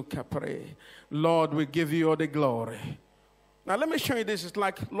 Lord, we give you all the glory. Now, let me show you this. It's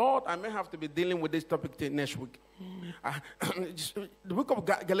like, Lord, I may have to be dealing with this topic next week. The book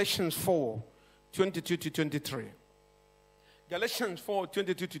of Galatians 4, 22 to 23. Galatians 4,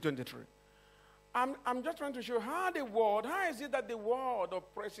 22 to 23. I'm just trying to show how is it that the world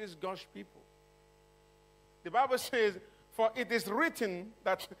oppresses God's people? The Bible says, for it is written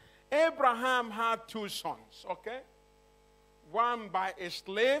that Abraham had two sons, okay? One by a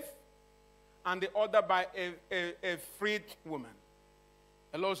slave and the other by a freed woman.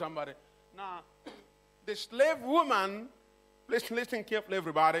 Hello, somebody. Now, the slave woman, listen carefully,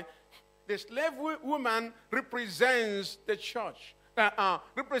 everybody. The slave woman represents the church,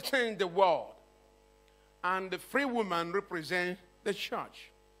 represents the world. And the free woman represents the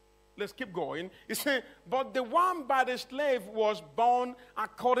church. Let's keep going. He said, but the one by the slave was born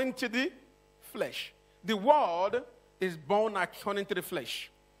according to the flesh. The world is born according to the flesh.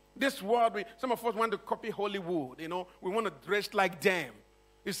 This world, some of us want to copy Hollywood, you know. We want to dress like them.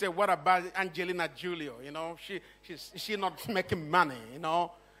 You say, what about Angelina Jolie? You know, she's not making money, you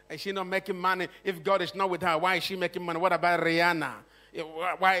know. Is she not making money? If God is not with her, why is she making money? What about Rihanna?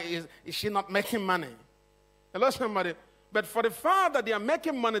 Why is she not making money? Hello, somebody. But for the fact that they are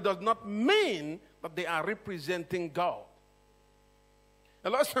making money does not mean that they are representing God.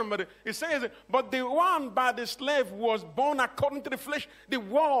 Hello, somebody. It says, but the one by the slave was born according to the flesh. The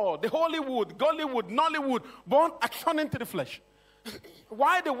world, the Hollywood, Gollywood, Nollywood, born according to the flesh.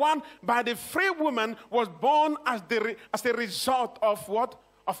 Why the one by the free woman was born as a result of what?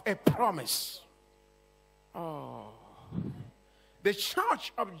 Of a promise. Oh. The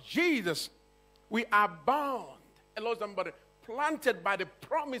church of Jesus, we are bound. Hello, somebody. Planted by the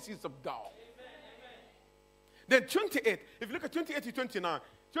promises of God. Then 28, if you look at 28 to 29,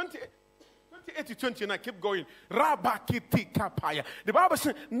 28 to 29, keep going. The Bible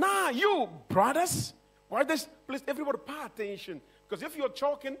says, now you brothers, please everybody pay attention. Because if you're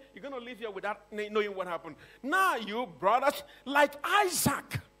talking, you're going to leave here without knowing what happened. Now you brothers, like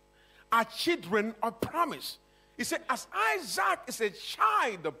Isaac, are children of promise. He said, as Isaac is a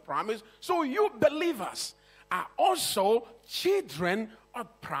child of promise, so you believers are also children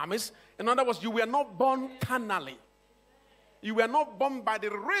of promise. In other words, you were not born carnally. You were not born by the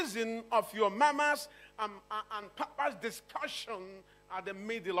reason of your mama's and papa's discussion at the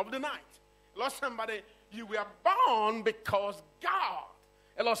middle of the night. Hello, somebody, you were born because God,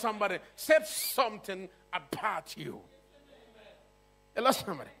 hello, somebody, said something about you. Hello,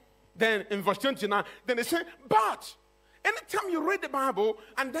 somebody. Then in verse 29, then they say, but. Anytime you read the Bible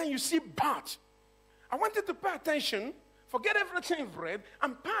and then you see but, I want you to pay attention. Forget everything you've read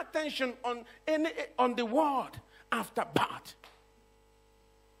and pay attention on the word after but.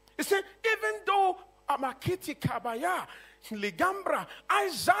 He said, even though Amakiti Kabaya, Ligambra,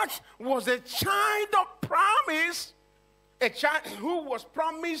 Isaac was a child of promise, a child who was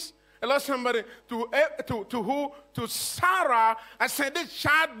promised, hello somebody, to Sarah, I said this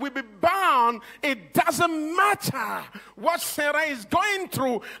child will be bound. It doesn't matter what Sarah is going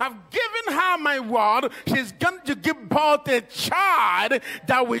through. I've given her my word. She's going to give birth a child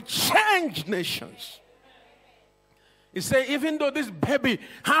that will change nations. He said, even though this baby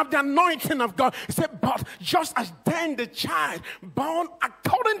have the anointing of God, he said, but just as then the child born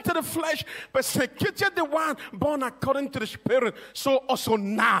according to the flesh, persecuted the one born according to the spirit, so also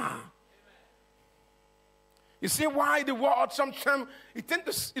now. You see why the world sometimes, it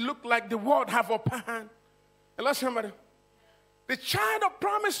tends to look like the world have upper hand. Hello, somebody. The child of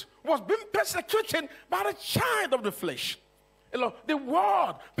promise was being persecuted by the child of the flesh. Hello, the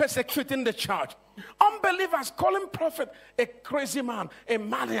world persecuting the church. Unbelievers calling prophet a crazy man, a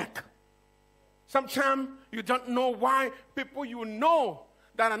maniac. Sometimes you don't know why people you know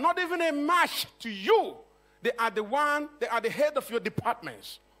that are not even a match to you, they are the head of your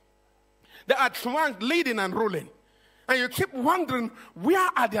departments. They are the ones leading and ruling. And you keep wondering, where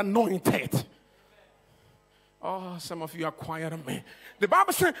are the anointed? Oh, some of you are quiet on me. The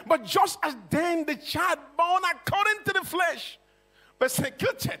Bible says, but just as then the child born according to the flesh,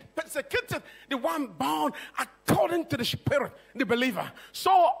 persecuted, the one born according to the spirit, the believer,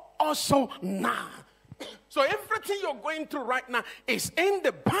 so also now. So everything you're going through right now is in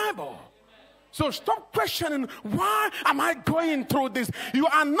the Bible. So stop questioning, why am I going through this? You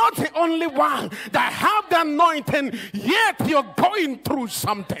are not the only one that have the anointing, yet you're going through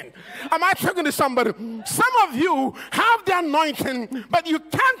something. Am I talking to somebody? Some of you have the anointing, but you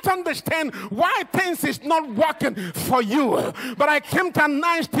can't understand why things is not working for you. But I came to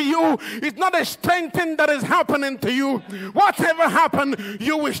announce to you, it's not a strange thing that is happening to you. Whatever happened,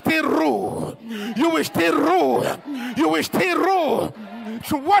 you will still rule. You will still rule. You will still rule.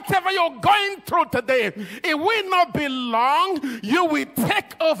 So whatever you're going through today, it will not be long. You will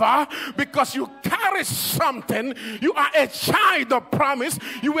take over because you carry something. You are a child of promise.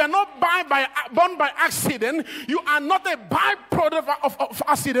 You were not born by accident. You are not a byproduct of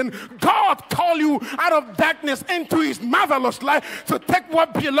accident. God called you out of darkness into his marvelous light to take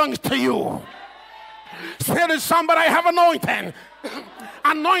what belongs to you. Say to somebody, I have anointing.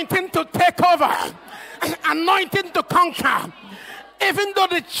 Anointing to take over. Anointing to conquer. Even though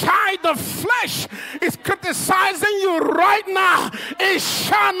the child of flesh is criticizing you right now, it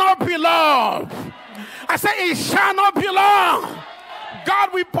shall not belong. I say it shall not belong.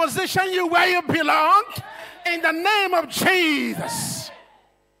 God will position you where you belong in the name of Jesus.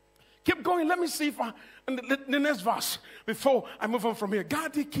 Keep going. Let me see if the next verse before I move on from here.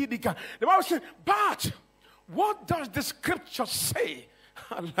 The Bible says, but what does the scripture say?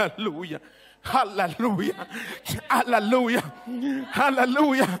 Hallelujah. Hallelujah. Hallelujah.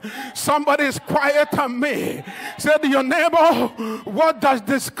 Hallelujah. Somebody is quiet on me. Say to your neighbor, what does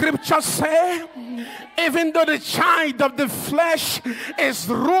the scripture say? Even though the child of the flesh is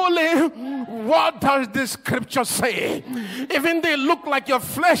ruling, what does the scripture say? Even though it look like your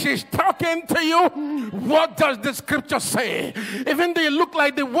flesh is talking to you, what does the scripture say? Even though it look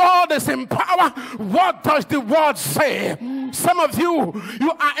like the world is in power, what does the word say? Some of you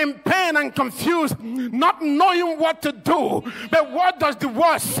are in pain and confused, not knowing what to do. But what does the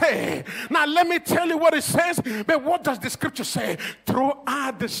word say? Now let me tell you what it says. But what does the scripture say?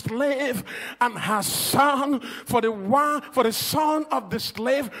 Throughout the slave and her son, for the son of the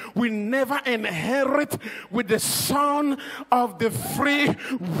slave will never inherit with the son of the free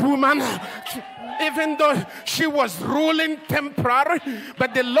woman. Even though she was ruling temporary,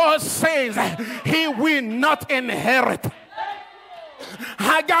 but the Lord says he will not inherit.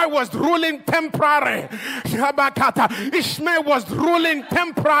 Haggai was ruling temporary. Ishmael was ruling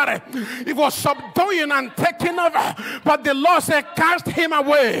temporary. He was subduing and taking over. But the Lord said, cast him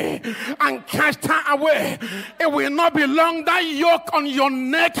away and cast her away. It will not be long. That yoke on your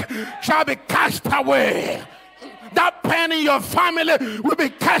neck shall be cast away. That pain in your family will be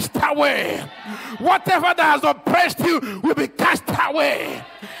cast away. Whatever that has oppressed you will be cast away.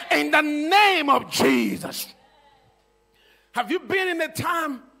 In the name of Jesus. Have you been in a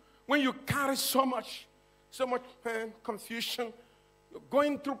time when you carry so much pain, confusion, you're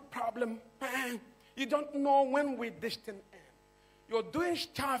going through problem, pain, you don't know when will this thing end. You're doing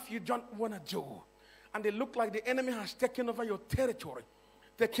stuff you don't want to do. And they look like the enemy has taken over your territory,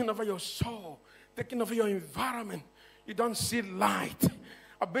 taken over your soul, taken over your environment. You don't see light.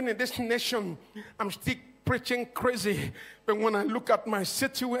 I've been in this nation, I'm still preaching crazy, but when I look at my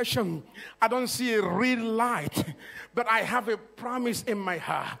situation, I don't see a real light, but I have a promise in my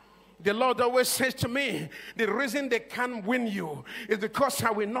heart. The Lord always says to me, the reason they can't win you is because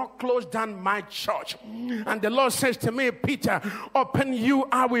I will not close down my church. And the Lord says to me, Peter, open you,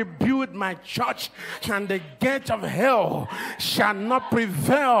 I will build my church, and the gate of hell shall not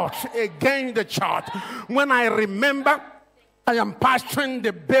prevail against the church. When I remember I am pastoring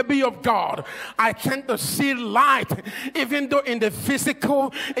the baby of God, I tend to see light, even though in the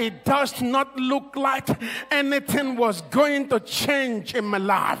physical it does not look like anything was going to change in my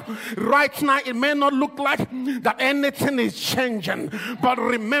life. Right now it may not look like that anything is changing, but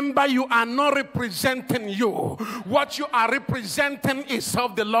remember, you are not representing you. What you are representing is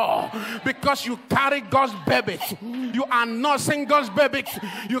of the Lord, because you carry God's baby. You are nursing God's baby.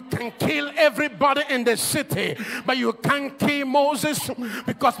 You can kill everybody in the city, but you can't kill Moses,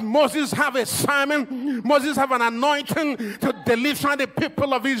 because Moses have a Simon. Moses have an anointing to deliver the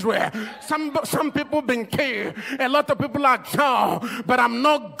people of Israel. Some people been killed. A lot of people are gone, but I'm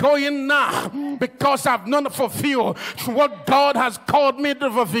not going now because I've not fulfilled what God has called me to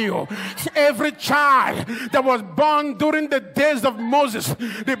fulfill. Every child that was born during the days of Moses,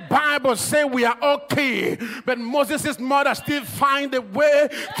 the Bible says we are okay, but Moses' mother still find a way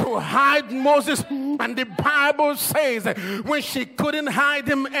to hide Moses. And the Bible says when she couldn't hide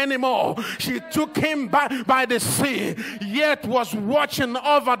him anymore, she took him by the sea, yet was watching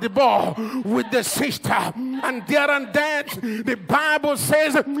over the ball with the sister. And there and then, the Bible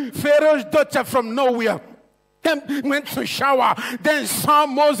says Pharaoh's daughter from nowhere went to shower, then saw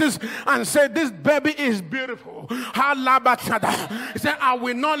Moses and said, this baby is beautiful. He said, I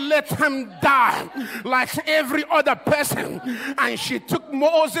will not let him die like every other person. And she took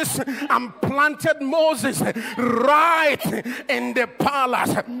Moses and planted Moses right in the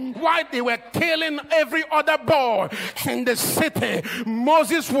palace. While they were killing every other boy in the city,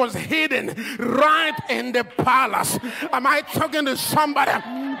 Moses was hidden right in the palace. Am I talking to somebody?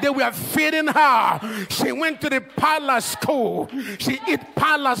 They were feeding her. She went to the palace school. She eat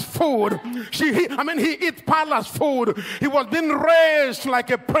palace food. He eat palace food. He was being raised like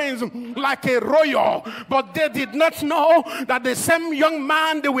a prince, like a royal. But they did not know that the same young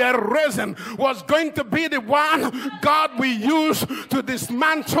man they were raising was going to be the one God will use to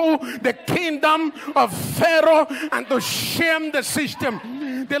dismantle the kingdom of Pharaoh and to shame the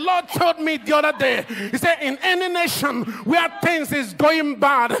system. the Lord told me the other day, he said, in any nation where things is going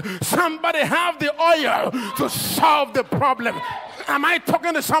bad, somebody have the oil to solve the problem. Am I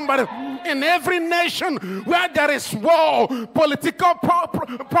talking to somebody? In every nation where there is war, political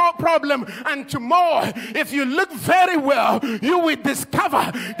problem, and tomorrow, if you look very well, you will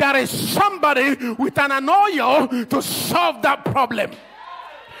discover there is somebody with an oil to solve that problem.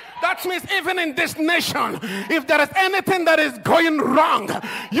 That means even in this nation, if there is anything that is going wrong,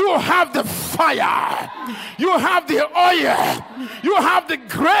 you have the fire, you have the oil, you have the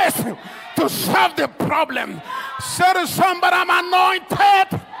grace to solve the problem. Say to somebody, I'm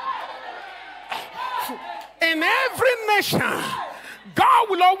anointed. In every nation, God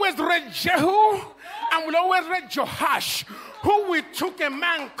will always raise Jehu and will always raise Joash, who we took a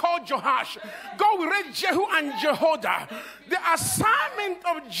man called Joash. God will raise Jehu and Jehoiada. The assignment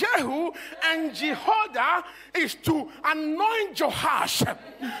of Jehu and Jehoiada is to anoint Joash.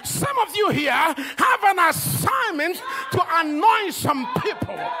 Some of you here have an assignment to anoint some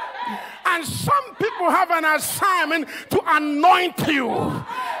people. And some people have an assignment to anoint you.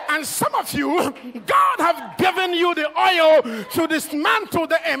 And some of you, God have given you the oil to dismantle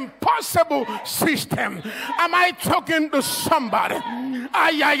the impossible system. Am I talking to somebody?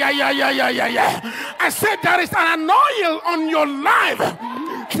 I said there is an oil on your life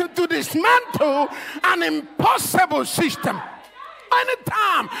to dismantle an impossible system.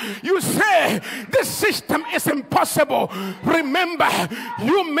 Anytime you say this system is impossible, remember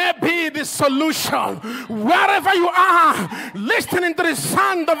you may be the solution. Wherever you are, listening to the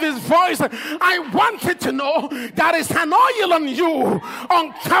sound of his voice, I want you to know there is an oil on you,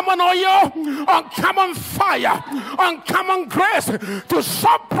 uncommon oil, uncommon fire, uncommon grace to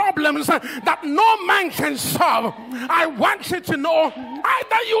solve problems that no man can solve. I want you to know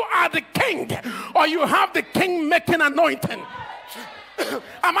either you are the king or you have the king making anointing.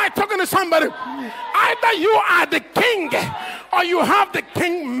 Am I talking to somebody? Either you are the king or you have the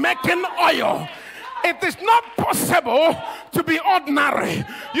king making oil. It is not possible to be ordinary.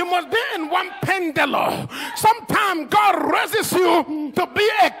 You must be in one pendulum. Sometimes God raises you to be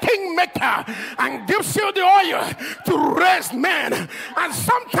a king maker and gives you the oil to raise men. And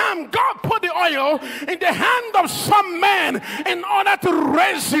sometimes God put the oil in the hand of some man in order to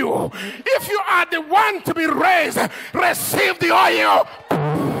raise you. If you are the one to be raised, receive the oil.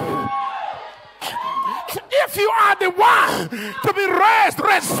 If you are the one to be raised,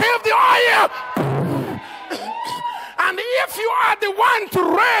 receive the oil. And if you are the one to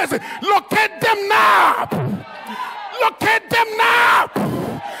raise, look at them now. Look at them now.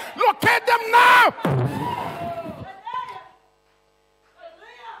 Look at them now.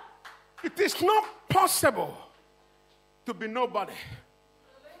 It is not possible to be nobody.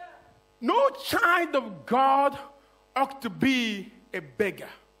 No child of God ought to be a beggar.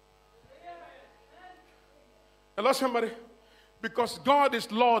 Hello, somebody? Because God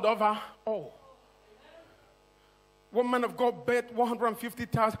is Lord over all. One man of God bet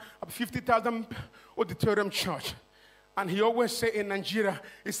 50,000 auditorium church. And he always say in Nigeria,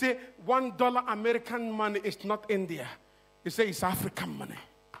 he say $1 American money is not India. He say it's African money.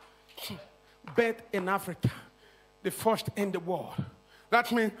 Bet in Africa, the first in the world.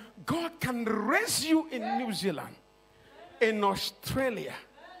 That means God can raise you in New Zealand, in Australia.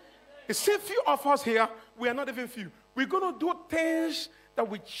 You see, few of us here, we are not even few. We're going to do things that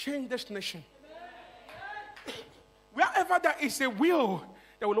will change this nation. Wherever there is a will,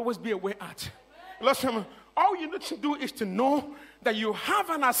 there will always be a way out. Listen, all you need to do is to know that you have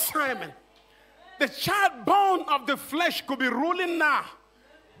an assignment. The child born of the flesh could be ruling now,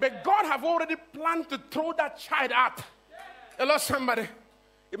 but God have already planned to throw that child out. Hello, somebody.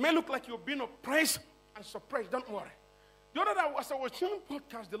 It may look like you're being oppressed and suppressed. Don't worry. The other day, as I was doing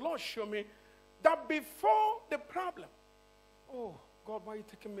podcast, the Lord showed me that before the problem, oh, God, why are you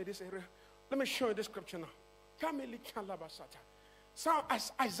taking me this area? Let me show you this scripture now. So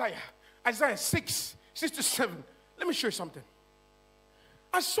Isaiah 6 to 7. Let me show you something.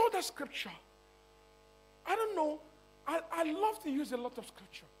 I saw that scripture. I don't know. I love to use a lot of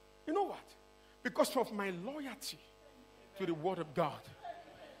scripture. You know what? Because of my loyalty to the word of God.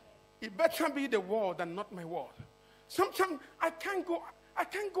 It better be the word and not my word. Sometimes I can't go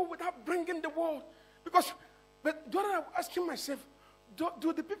without bringing the word. But I'm asking myself,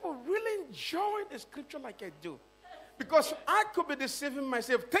 do the people really enjoy the scripture like I do? Because I could be deceiving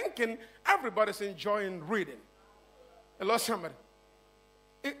myself thinking everybody's enjoying reading. Hello, somebody.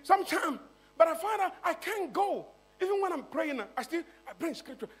 Sometimes, but I find out I can't go. Even when I'm praying, I bring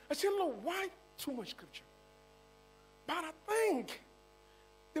scripture. I say, Lord, why too much scripture? But I think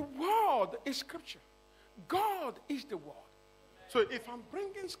the word is scripture. God is the word. So if I'm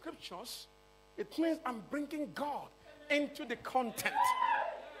bringing scriptures, it means I'm bringing God into the content.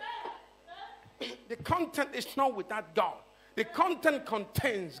 The content is not without God. The content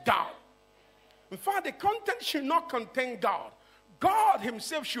contains God. In fact, the content should not contain God. God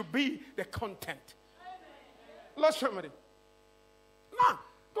himself should be the content. Let's somebody. Now,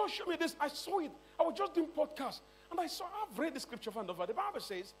 God showed me this. I saw it. I was just doing podcast. And I've read the scripture over and over. The Bible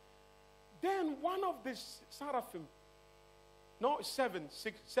says, then one of the seraphim, no, 7,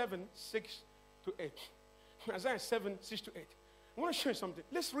 6 to 8. Isaiah 7, 6 to 8. I want to show you something.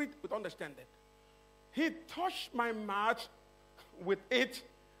 Let's read with understanding. He touched my mouth with it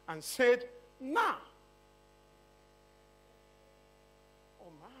and said, nah.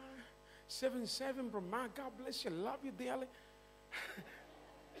 Oh my, 7, bro, my God bless you, love you dearly.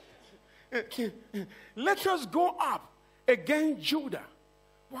 Let us go up against Judah.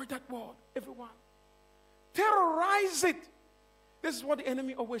 Why that word, everyone? Terrorize it. This is what the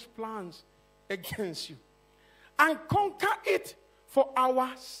enemy always plans against you. And conquer it for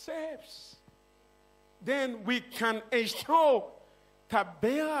ourselves. Then we can install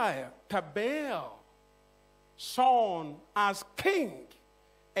Tabel, son, as king,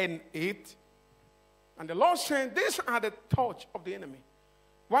 and it. And the Lord said, these are the thoughts of the enemy.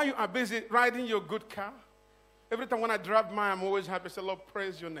 While you are busy riding your good car, every time when I drive mine, I'm always happy. I say, Lord,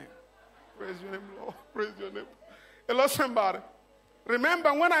 praise your name. Praise your name, Lord. Praise your name. Hello, somebody.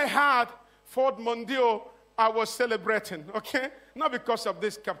 Remember when I had Ford Mondeo, I was celebrating, okay? Not because of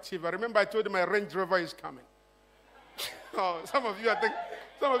this captive. I remember I told you my Range Rover is coming. Oh, some of you are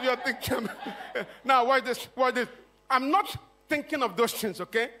thinking. Now, watch this. I'm not thinking of those things,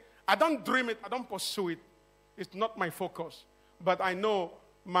 okay? I don't dream it. I don't pursue it. It's not my focus. But I know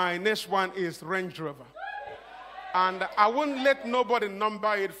my next one is Range Rover. And I won't let nobody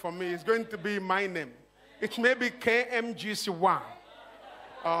number it for me. It's going to be my name. It may be KMGC1.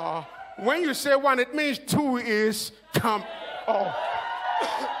 When you say 1, it means 2 is come.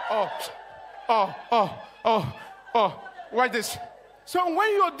 Watch this. So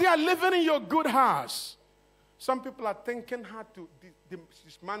when you're there living in your good house, some people are thinking how to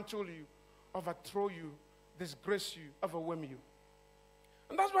dismantle you, overthrow you, disgrace you, overwhelm you.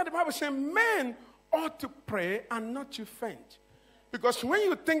 And that's why the Bible says men ought to pray and not to faint. Because when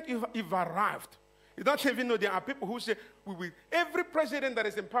you think you've arrived, you don't even know there are people who say, every president that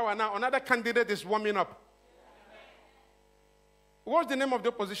is in power now, another candidate is warming up. What's the name of the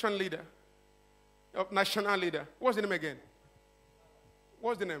opposition leader? Of national leader? What's the name again?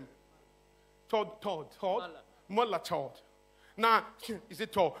 What's the name? Todd. Mullah Todd. Now, is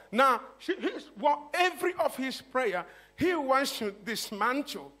it Todd? Now, every of his prayer, he wants to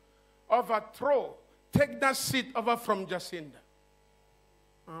dismantle, overthrow, take that seat over from Jacinda.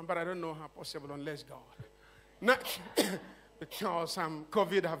 But I don't know how possible unless God. Not because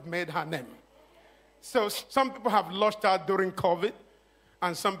COVID have made her name. So some people have lost out during COVID,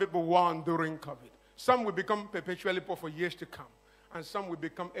 and some people won during COVID. Some will become perpetually poor for years to come, and some will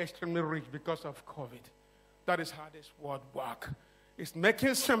become extremely rich because of COVID. That is how this world works. It's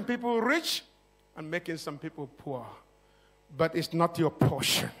making some people rich and making some people poor. But it's not your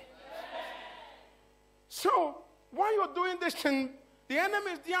portion. So while you're doing this thing, the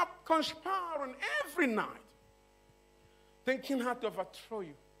enemy is there conspiring every night, thinking how to overthrow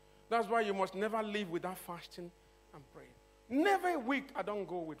you. That's why you must never live without fasting and praying. Never a week I don't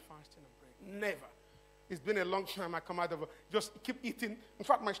go with fasting and praying. Never. It's been a long time I come out of it. Just keep eating. In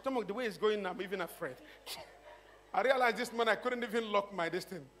fact, my stomach, the way it's going, I'm even afraid. I realized this morning I couldn't even lock my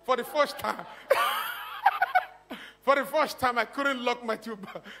destiny. For the first time. For the first time, I couldn't lock my tube.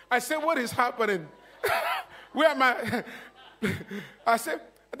 I said, what is happening? Where am I? I said,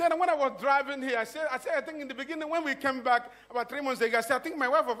 then when I was driving here, I said, I think in the beginning, when we came back about 3 months ago, I said, I think my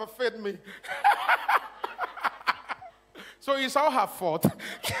wife overfed me. So it's all her fault.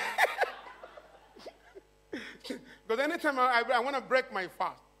 Because anytime I want to break my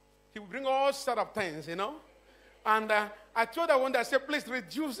fast, he will bring all sort of things, you know. And I told her one day, I said, please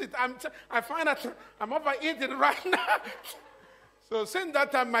reduce it. I find that I'm overeating right now. So since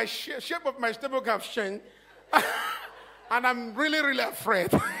that time, my shape of my stomach has changed. And I'm really, really afraid.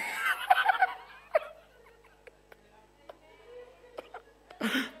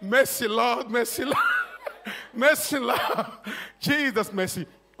 Mercy, Lord, mercy, Lord. Mercy, Lord. Jesus, mercy.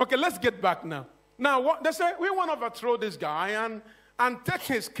 Okay, let's get back now. Now, they say we want to overthrow this guy and take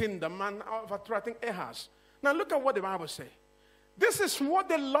his kingdom and overthrow, I think, Ahaz. Now, look at what the Bible says. This is what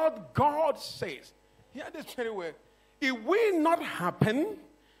the Lord God says. Hear this very well. It will not happen.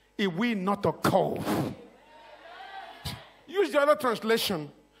 It will not occur. Use the other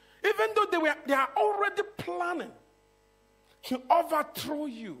translation. Even though they are already planning to overthrow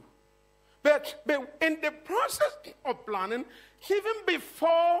you. But in the process of planning, even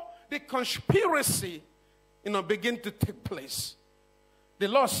before the conspiracy, begin to take place, the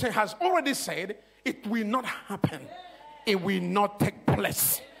Lord has already said it will not happen. It will not take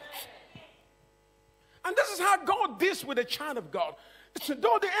place. And this is how God deals with a child of God. So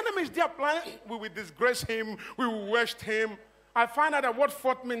though the enemy is there planning, we will disgrace him, we will waste him. I find out that what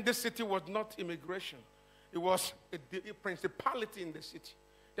fought me in this city was not immigration. It was a principality in the city.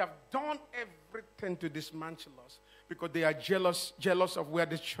 They have done everything to dismantle us because they are jealous of where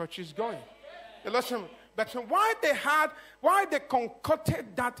the church is going. But why they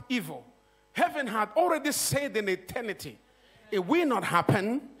concocted that evil, heaven had already said in eternity, it will not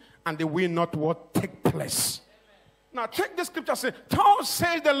happen and it will not take place. Now take this scripture. Say, thus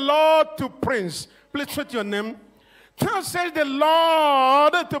says the Lord to Prince. Please put your name. Thus says the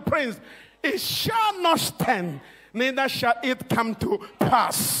Lord to Prince. It shall not stand, neither shall it come to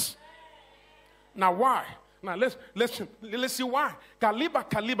pass. Now why? Now let's see why.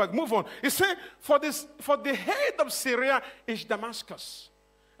 Kaliba, move on. It said, for the head of Syria is Damascus.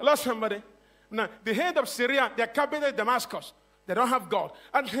 Hello, somebody. Now the head of Syria, their capital is Damascus. They don't have God.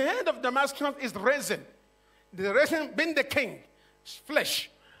 And the head of Damascus is Rezin. The Rezin being the king,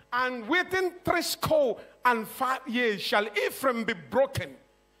 flesh. And within 65 years shall Ephraim be broken.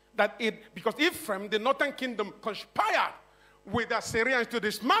 Because Ephraim, the northern kingdom, conspired with the Assyrians to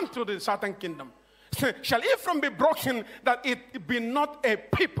dismantle the southern kingdom. Shall Ephraim be broken, that it be not a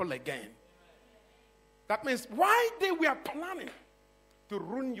people again. That means why they were planning to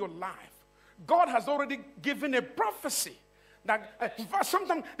ruin your life. God has already given a prophecy that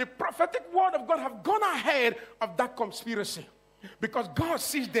sometimes the prophetic word of God have gone ahead of that conspiracy. Because God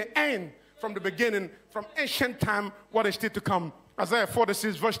sees the end from the beginning, from ancient time, what is still to come. Isaiah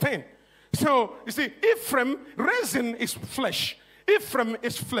 46 verse 10. So, you see, Ephraim, Rezin is flesh. Ephraim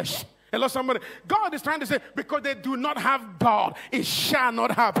is flesh. Hello, somebody. God is trying to say, because they do not have God, it shall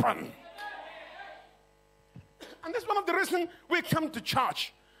not happen. And that's one of the reasons we come to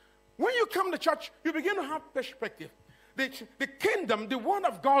church. When you come to church, you begin to have perspective. The kingdom, the word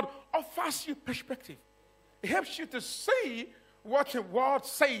of God, offers you perspective. It helps you to see what the word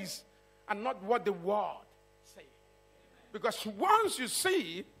says and not what the word says. Because once you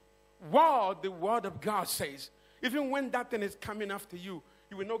see what the word of God says, even when that thing is coming after you,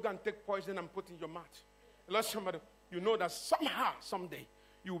 you will not go and take poison and put in your mouth. Unless somebody, you know that somehow, someday,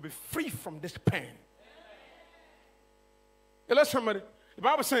 you will be free from this pain. Unless somebody, the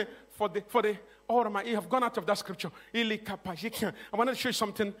Bible says, for the you have gone out of that scripture. I want to show you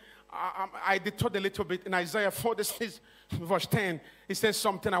something. I detoured a little bit in Isaiah 46 verse 10. It says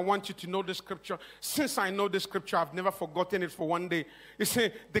something. I want you to know the scripture. Since I know the scripture, I've never forgotten it for one day. It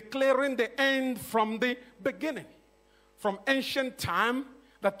says, declaring the end from the beginning. From ancient time,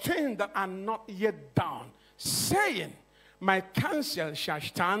 the things that are not yet done. Saying, my counsel shall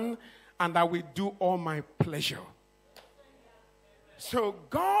stand, and I will do all my pleasure. So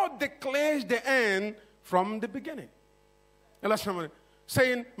God declares the end from the beginning.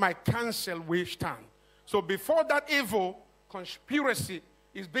 Saying, my counsel will stand. So before that evil conspiracy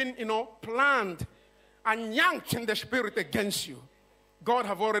is being, planned and yanked in the spirit against you, God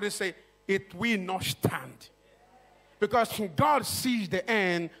have already said, it will not stand. Because God sees the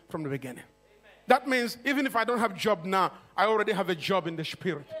end from the beginning. That means even if I don't have a job now, I already have a job in the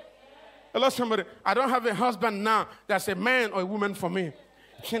spirit. Hello, somebody. I don't have a husband now that's a man or a woman for me.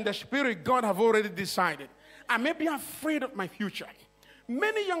 In the spirit, God have already decided. I may be afraid of my future.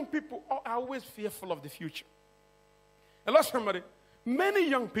 Many young people are always fearful of the future. Hello, somebody. Many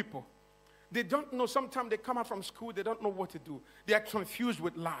young people, they don't know. Sometimes they come out from school, they don't know what to do. They are confused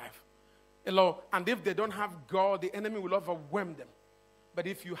with life. Hello. And if they don't have God, the enemy will overwhelm them. But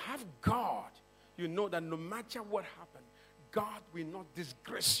if you have God, you know that no matter what happens, God will not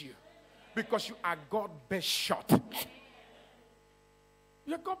disgrace you. Because you are God's best shot.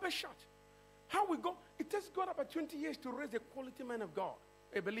 You are God's best shot. How we go? It takes God about 20 years to raise a quality man of God,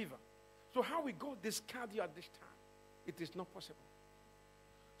 a believer. So how we go discard you at this time? It is not possible.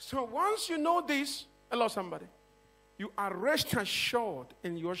 So once you know this, hello somebody, you are rest assured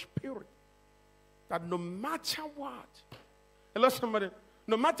in your spirit that no matter what, hello somebody,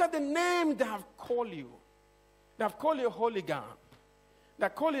 no matter the name they have called you a hooligan. They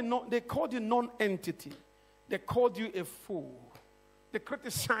called you non-entity. They called you a fool. They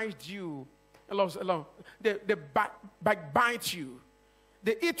criticized you. Hello. They backbite you.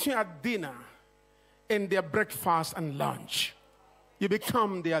 They eat you at dinner, in their breakfast and lunch. You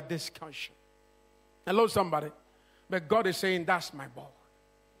become their discussion. Hello, somebody. But God is saying, that's my boy.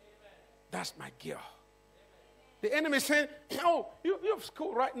 That's my girl. The enemy is saying, oh, you have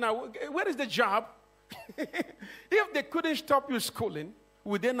school right now. Where is the job? If they couldn't stop you schooling,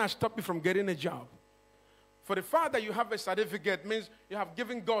 would they not stop you from getting a job? For the fact that you have a certificate means you have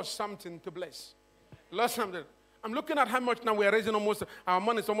given God something to bless. Last something. I'm looking at how much now we are raising almost, our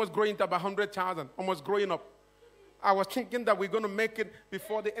money is almost growing to about 100,000, almost growing up. I was thinking that we're going to make it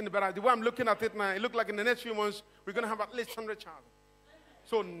before the end, but the way I'm looking at it now, it looks like in the next few months, we're going to have at least 100,000.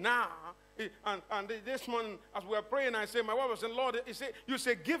 So now, and this morning, as we were praying, I said, my wife was saying, Lord, you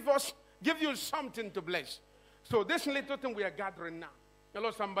say, give you something to bless. So this little thing we are gathering now. Hello,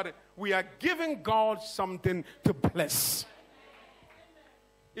 somebody. We are giving God something to bless.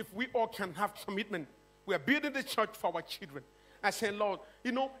 If we all can have commitment, we are building the church for our children. I say, Lord,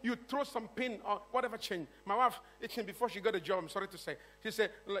 you throw some pin or whatever change. My wife, before she got a job, I'm sorry to say,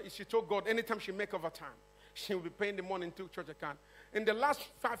 she told God anytime she make overtime, she will be paying the money into church account. In the last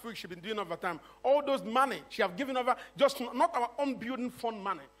 5 weeks, she's been doing overtime. All those money she have given over, just not our own building fund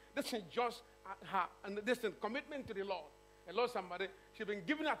money. This is just her, and this is commitment to the Lord. Hello, somebody. She's been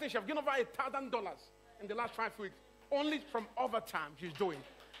giving, I think she have given over $1,000 in the last 5 weeks. Only from overtime she's doing.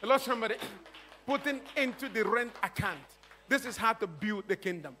 Hello, somebody. Putting into the rent account. This is how to build the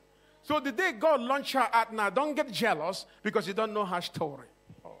kingdom. So the day God launched her out now, don't get jealous because you don't know her story.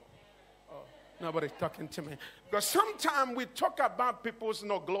 Nobody's talking to me. Because sometimes we talk about people's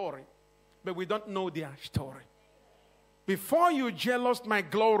glory, but we don't know their story. Before you jealous my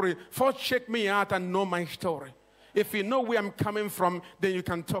glory, first check me out and know my story. If you know where I'm coming from, then you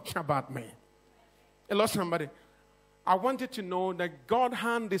can talk about me. Hello, somebody. I want you to know that God's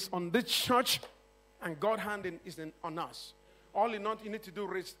hand is on this church and God's hand is on us. All you need to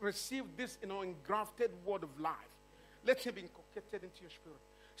do is receive this, engrafted word of life. Let it be inculcated into your spirit.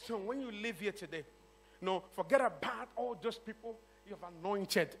 So when you live here today, forget about all those people you have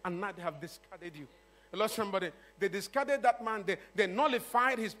anointed and now they have discarded you. Hello, somebody. They discarded that man. They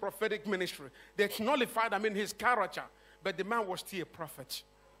nullified his prophetic ministry. They nullified, his character. But the man was still a prophet.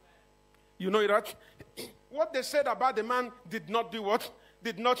 You know that? What they said about the man did not do what?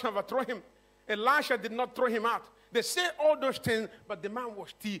 Did not overthrow him. Elisha did not throw him out. They say all those things, but the man was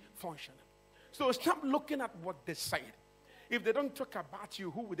still functioning. So stop looking at what they said. If they don't talk about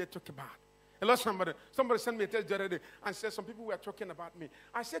you, who will they talk about? Hello, somebody. Somebody sent me a text the other day and said some people were talking about me.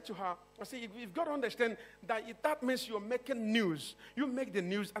 I said to her, you've got to understand that that means you're making news. You make the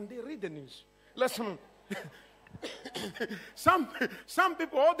news and they read the news. Listen. Some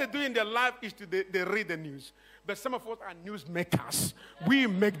people, all they do in their life is they read the news. But some of us are news makers. We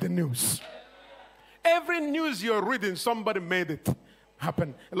make the news. Every news you're reading, somebody made it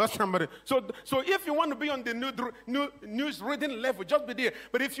happen. Somebody. So if you want to be on the news reading level, just be there.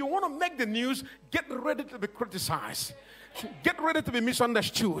 But if you want to make the news, get ready to be criticized. Get ready to be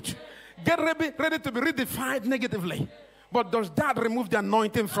misunderstood. Get ready to be redefined negatively. But does that remove the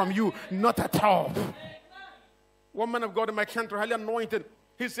anointing from you? Not at all. One man of God in my country, highly anointed,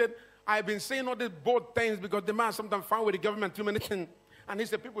 he said, I've been saying all these bold things because the man sometimes found with the government too many things. And he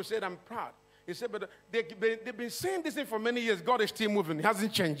said, people said, I'm proud. He said, but they've been saying this thing for many years. God is still moving. It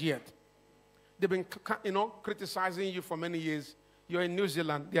hasn't changed yet. They've been, criticizing you for many years. You're in New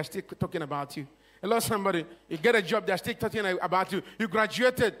Zealand. They are still talking about you. Hello, somebody. You get a job. They are still talking about you. You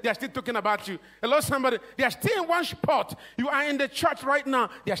graduated. They are still talking about you. Hello, somebody. They are still in one spot. You are in the church right now.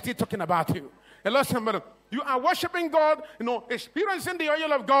 They are still talking about you. Hello, somebody. You are worshiping God, experiencing the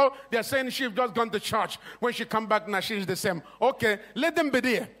oil of God. They are saying she's just gone to church. When she come back now, she's the same. Okay, let them be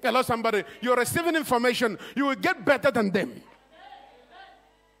there. Hello, somebody. You're receiving information. You will get better than them.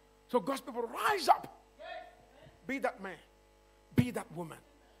 So God's people, rise up. Be that man. Be that woman.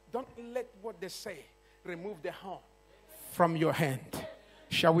 Don't let what they say remove the horn from your hand.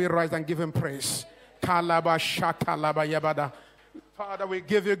 Shall we rise and give him praise? Kalaba shakalaba yabada. Father, we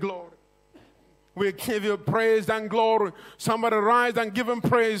give you glory. We give you praise and glory. Somebody rise and give him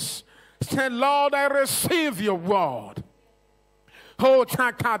praise. Say, Lord, I receive your word. Lord,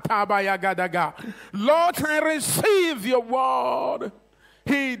 I receive your word.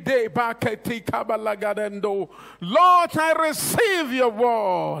 Lord, I receive your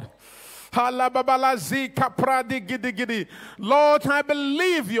word. Lord, I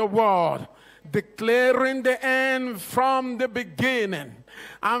believe your word. Declaring the end from the beginning.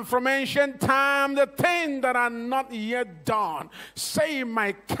 And from ancient time, the things that are not yet done. Say,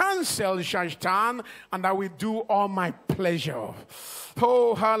 my counsel shall stand, and I will do all my pleasure.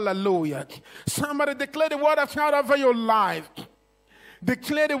 Oh, hallelujah. Somebody declare the word of God over your life.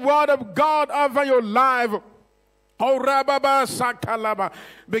 Declare the word of God over your life. Oh, Rababa Sakalaba.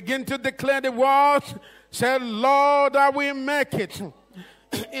 Begin to declare the word. Say, Lord, I will make it.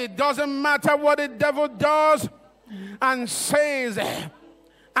 It doesn't matter what the devil does. and says,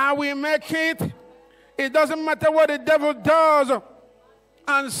 I will make it. It doesn't matter what the devil does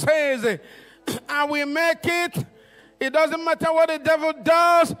and says, I will make it. It doesn't matter what the devil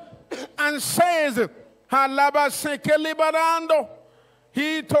does and says,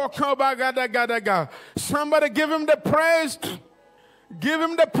 he talk about gada. Somebody give him the praise. Give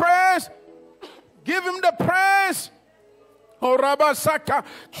him the praise. Give him the praise. Oh, Rabasaka,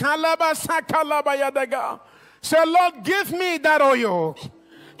 Kalabasaka, Labayadaga. Say, Lord, give me that oil.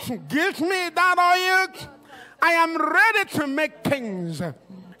 Give me that oil. I am ready to make kings.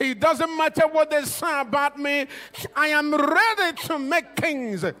 It doesn't matter what they say about me. I am ready to make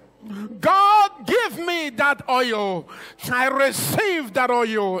kings. God, give me that oil. I receive that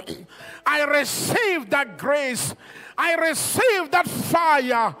oil. I receive that grace. I receive that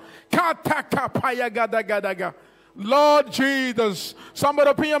fire. Lord Jesus. Somebody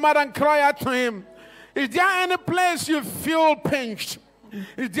open your mouth and cry out to him. Is there any place you feel pinched?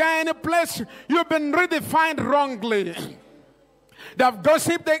 Is there any place you've been redefined wrongly? They have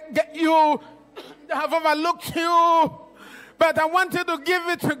gossiped you, they have overlooked you. But I want you to give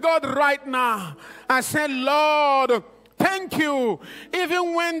it to God right now. I said, Lord, thank you.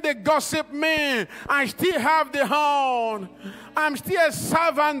 Even when they gossip me, I still have the horn. I'm still a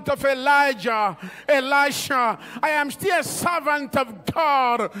servant of Elisha. I am still a servant of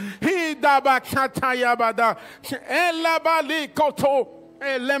God. He dabakatayabada. Elabali koto.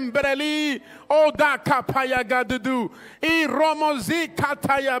 Elembreli. Oda kapayagadudu. I romozi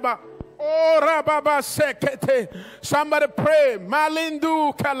katayaba. Oh, Rababa Sekete. Somebody pray.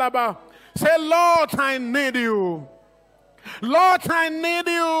 Malindu Kalaba. Say, Lord, I need you. Lord, I need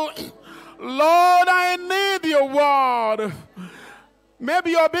you. Lord, I need your word.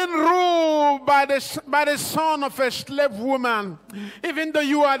 Maybe you're being ruled by the son of a slave woman, even though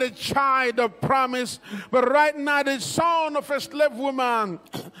you are the child of promise. But right now, the son of a slave woman,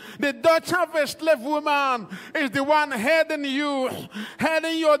 the daughter of a slave woman, is the one heading you,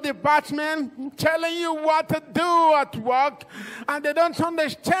 heading your department, telling you what to do at work, and they don't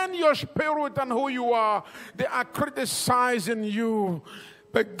understand your spirit and who you are. They are criticizing you,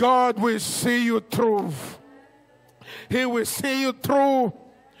 but God will see you through. He will see you through.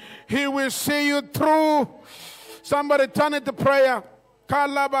 He will see you through. Somebody turn it to prayer.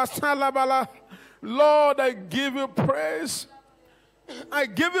 Lord, I give you praise. I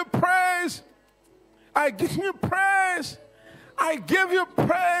give you praise. I give you praise. I give you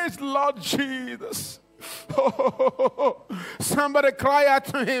praise, Lord Jesus. Somebody cry out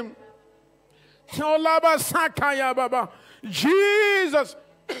to him. Jesus,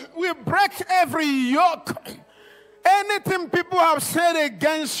 we break every yoke. Anything people have said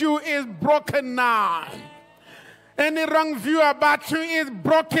against you is broken now. Any wrong view about you is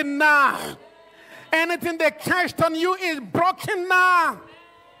broken now. Anything they cast on you is broken now.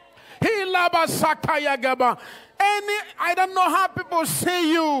 I don't know how people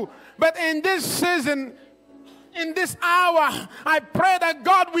see you, but in this season, in this hour, I pray that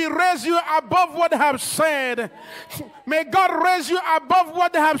God will raise you above what they have said. May God raise you above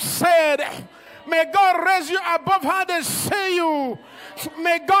what they have said. May God raise you above how they see you.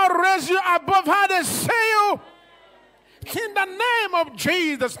 May God raise you above how they see you. In the name of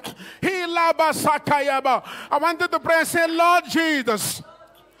Jesus. I wanted to pray and say, Lord Jesus,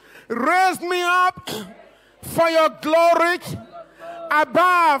 raise me up for your glory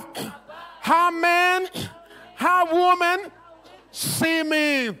above how men, how women see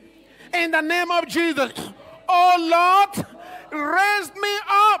me. In the name of Jesus. Oh Lord, raise me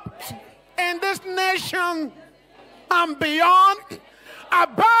up in this nation and beyond,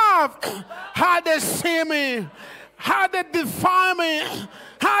 above how they see me, how they define me,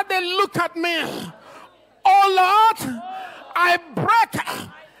 how they look at me. Oh Lord, I break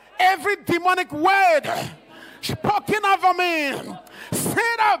every demonic word spoken over me,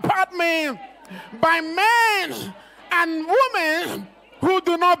 said about me by men and women who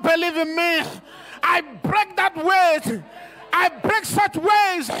do not believe in me. I break that word. I break such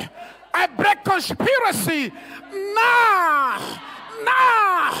ways. I break conspiracy. Nah.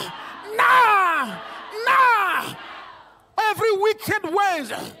 Every wicked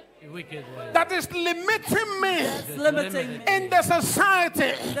ways that is limiting me in the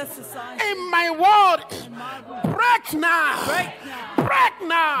society, in my world. Break now. Break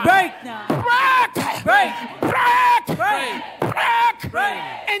now.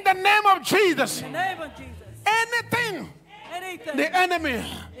 In the name of Jesus. Anything the enemy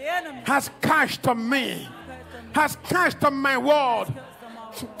has cast on me, has cast on my world,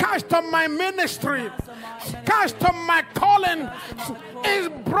 cast on my ministry, cast on my calling, is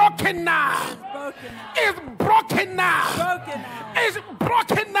broken now. is broken now. Is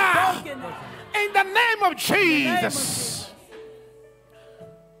broken now. In the name of Jesus.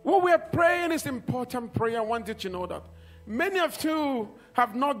 What we are praying is important prayer. I want you to know that. Many of you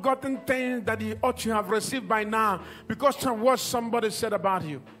have not gotten things that you ought to have received by now because of what somebody said about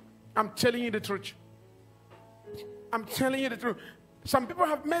you. I'm telling you the truth. I'm telling you the truth. Some people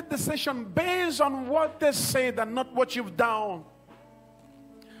have made decisions based on what they said and not what you've done.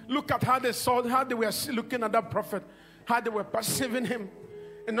 Look at how they saw, how they were looking at that prophet, how they were perceiving him.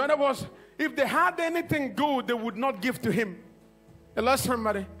 In other words, if they had anything good, they would not give to him. Hello,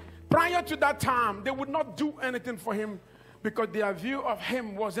 somebody. Prior to that time, they would not do anything for him because their view of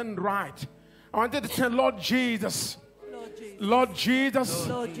him wasn't right. I wanted to say, Lord Jesus. Lord Jesus,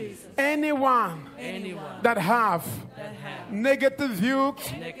 anyone that have negative view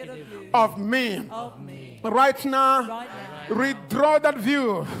of me, right now, withdraw that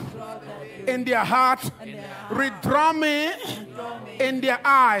view in their heart, withdraw me in their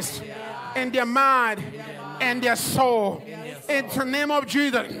eyes, in their mind, and their soul. In the name of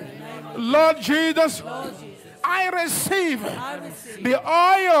Jesus, Lord Jesus, I receive the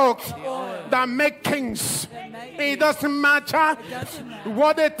oil that make kings. It doesn't matter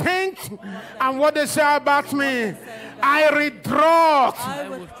what they think and what they say about me. I withdraw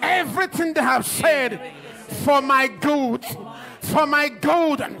everything they have said for my good. For my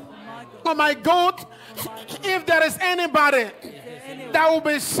good. For my good. If there is anybody that will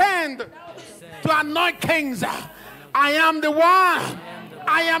be sent to anoint kings, I am the one.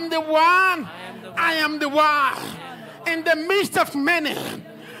 I am the one. I am the one. In the midst of many,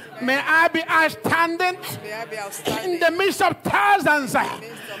 may I be outstanding. In the midst of thousands,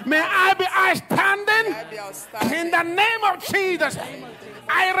 may I be outstanding. In the name of Jesus,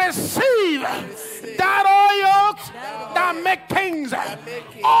 I receive that oil that make kings.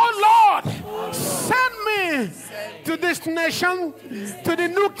 Oh Lord, send me to this nation, to the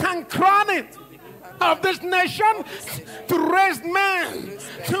nook and cranny of this nation, to raise men,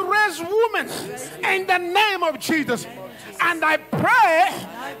 to raise women, in the name of Jesus. And I pray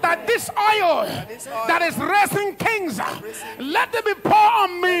that this oil that is raising kings, let it be poured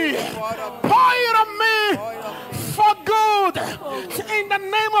on me. Pour it on me for good. In the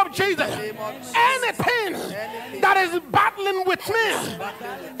name of Jesus. Anything that is battling with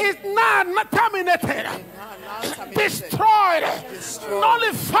me is not terminated, destroyed,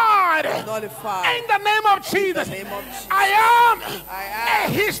 nullified. In the name of Jesus. I am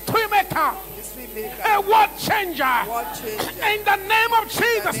a history maker, a word changer. In the name of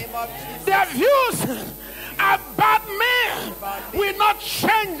Jesus. Their views about me will not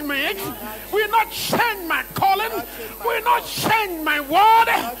change me, will not change my calling, will not change my word.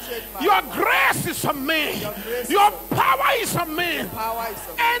 Your grace is on me, your power is on me.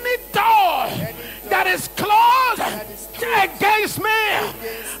 Any door that is closed against me,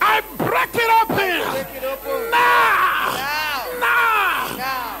 I break it open now.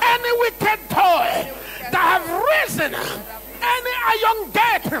 Any wicked door that have risen, any iron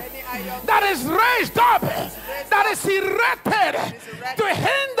gate that is raised up, that is erected to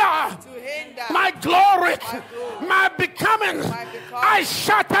hinder my glory, my becoming, I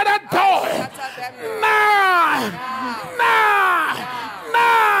shatter that door. Now,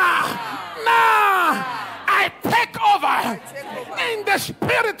 I take over in the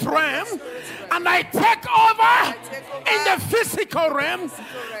spirit realm, and I take over in the physical realm.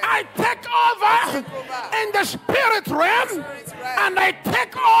 I take over in the spirit realm, and I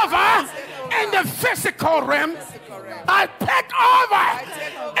take over in the physical realm. I take over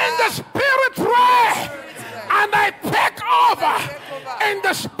in the spirit realm, and I take over in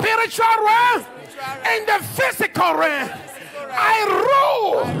the spiritual realm, in the physical realm. I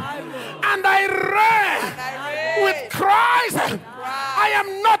rule and I reign with Christ. I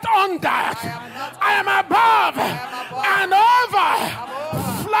am not under, I am above and over,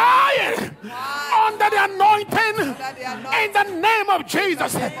 flying under the anointing in the name of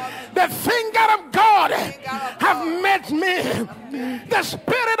Jesus. The finger of God have made me. The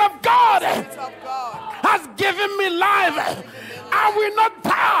Spirit of God has given me life. I will not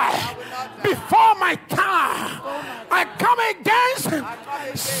die before my time. I come against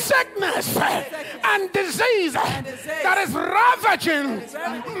sickness and disease that is ravaging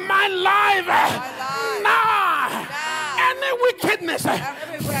my life. Now, Any wickedness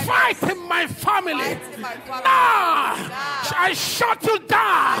fight in my family. Now I shut you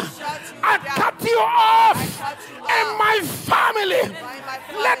down. I cut you off in my family.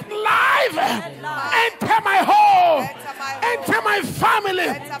 Let life enter my home, enter my family,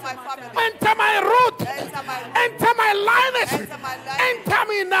 enter my root, enter my lineage, enter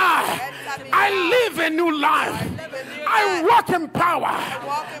me now. I live a new life. I walk in power.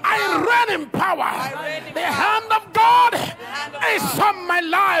 I reign in power. The hand of God is on my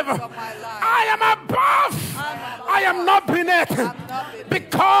life. I am above. I am not beneath,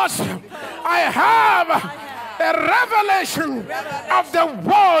 because I have a revelation of the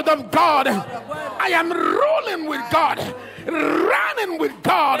word of God. I am ruling with God, running with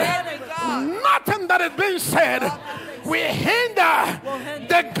God. Nothing that is being said will hinder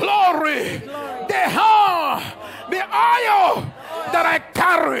the glory, the honor, the oil that I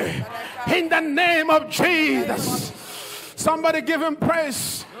carry in the name of Jesus. Somebody give him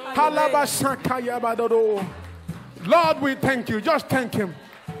praise. Lord, we thank you. Just thank him.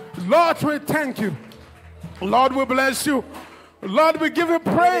 Lord, we thank you. Lord, we bless you. Lord, we give you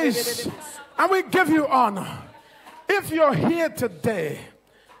praise and we give you honor. If you're here today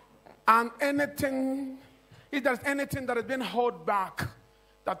and if there's anything that has been held back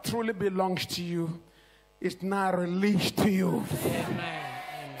that truly belongs to you, it's now released to you. Amen.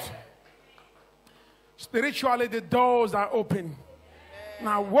 Spiritually, the doors are open.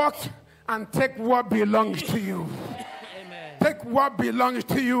 Now walk and take what belongs to you. Amen. Take what belongs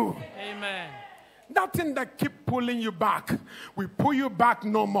to you. Amen. Nothing that keep pulling you back, we pull you back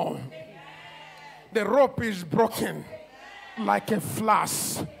no more. The rope is broken like a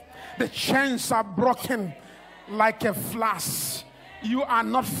flask. The chains are broken like a flask. You are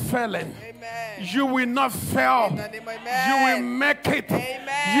not failing. Amen. You will not fail. You will make it.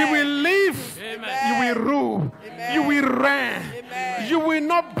 Amen. You will live. Amen. You will rule. Amen. You will reign. Amen. You will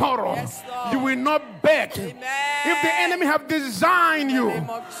not borrow. Yes, you will not beg. Amen. If the enemy have designed you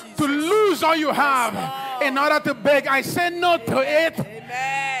to lose all you have in order to beg, I say no to it.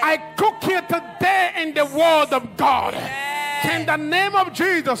 Amen. I cook here today in the word of God. Amen. In the name of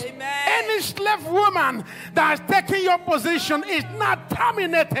Jesus. Amen. Any slave woman that has taken your position is not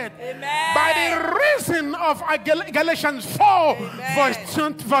terminated. Amen. By the reason of Galatians 4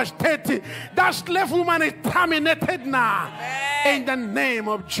 verse 30. That slave woman is terminated now. Amen. In the name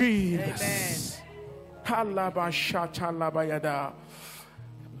of Jesus. Amen.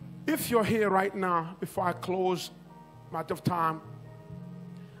 If you're here right now, before I close, matter of time,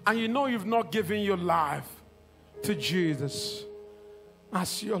 and you know you've not given your life to Jesus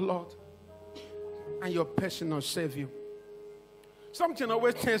as your Lord and your personal Savior. Something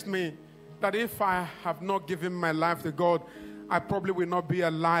always tells me that if I have not given my life to God, I probably will not be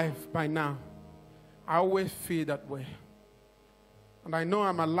alive by now. I always feel that way. And I know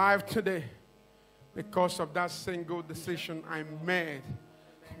I'm alive today because of that single decision I made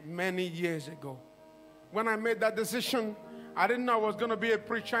many years ago. When I made that decision, I didn't know I was going to be a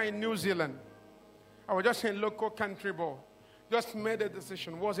preacher in New Zealand. I was just a local country boy. Just made a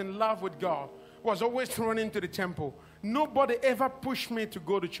decision. Was in love with God. Was always running to the temple. Nobody ever pushed me to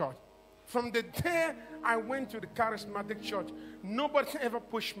go to church. From the day I went to the charismatic church, nobody ever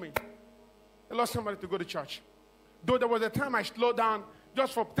pushed me. I lost somebody to go to church. Though there was a time I slowed down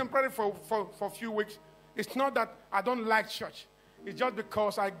just for temporary for a few weeks. It's not that I don't like church. It's just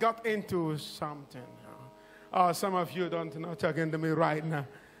because I got into something. Some of you don't know talking to me right now.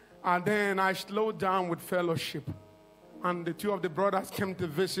 And then I slowed down with fellowship. And the two of the brothers came to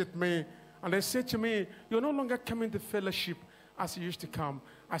visit me. And they said to me, you're no longer coming to fellowship as you used to come.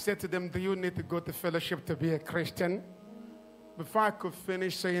 I said to them, do you need to go to fellowship to be a Christian? Before I could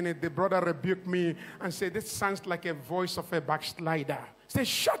finish saying it, the brother rebuked me and said, this sounds like a voice of a backslider. He said,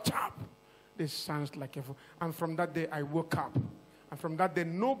 shut up. This sounds like a voice. And from that day, I woke up. And from that day,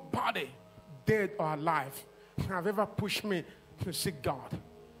 nobody, dead or alive, have ever pushed me to seek God.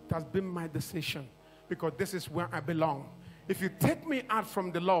 It has been my decision because this is where I belong. If you take me out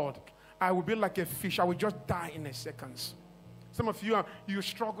from the Lord, I will be like a fish. I will just die in a second. Some of you, you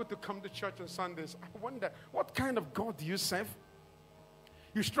struggle to come to church on Sundays. I wonder, what kind of God do you serve?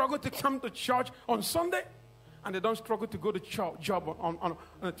 You struggle to come to church on Sunday, and they don't struggle to go to job to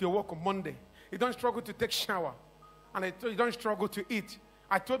your work on Monday. You don't struggle to take shower, and you don't struggle to eat.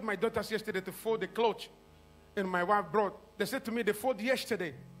 I told my daughters yesterday to fold the clothes, and my wife brought. They said to me, they folded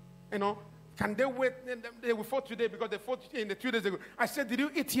yesterday. You know, can they wait? They will fold today because they folded in the 2 days ago. I said, did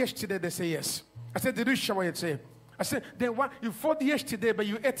you eat yesterday? They say yes. I said, did you shower yesterday? I said, then what? You fought yesterday, but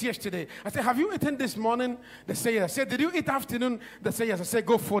you ate yesterday. I said, have you eaten this morning? They say yes. I said, did you eat afternoon? They say yes. I said,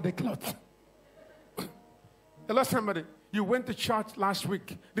 go fold the cloth. Hello, somebody. You went to church last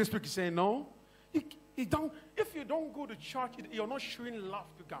week. This week you say no. You don't. If you don't go to church, you're not showing love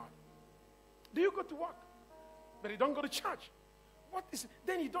to God. Do you go to work, but you don't go to church? What is it?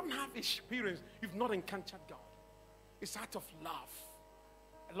 Then you don't have experience. You've not encountered God. It's out of love.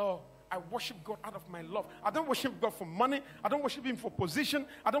 Lord, I worship God out of my love. I don't worship God for money. I don't worship Him for position.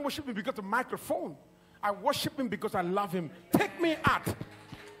 I don't worship Him because of microphone. I worship Him because I love Him. Take me out.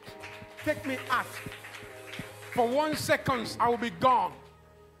 Take me out. For 1 second, I will be gone.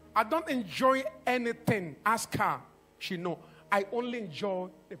 I don't enjoy anything. Ask her. She know. I only enjoy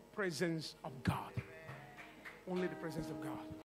the presence of God. Only the presence of God.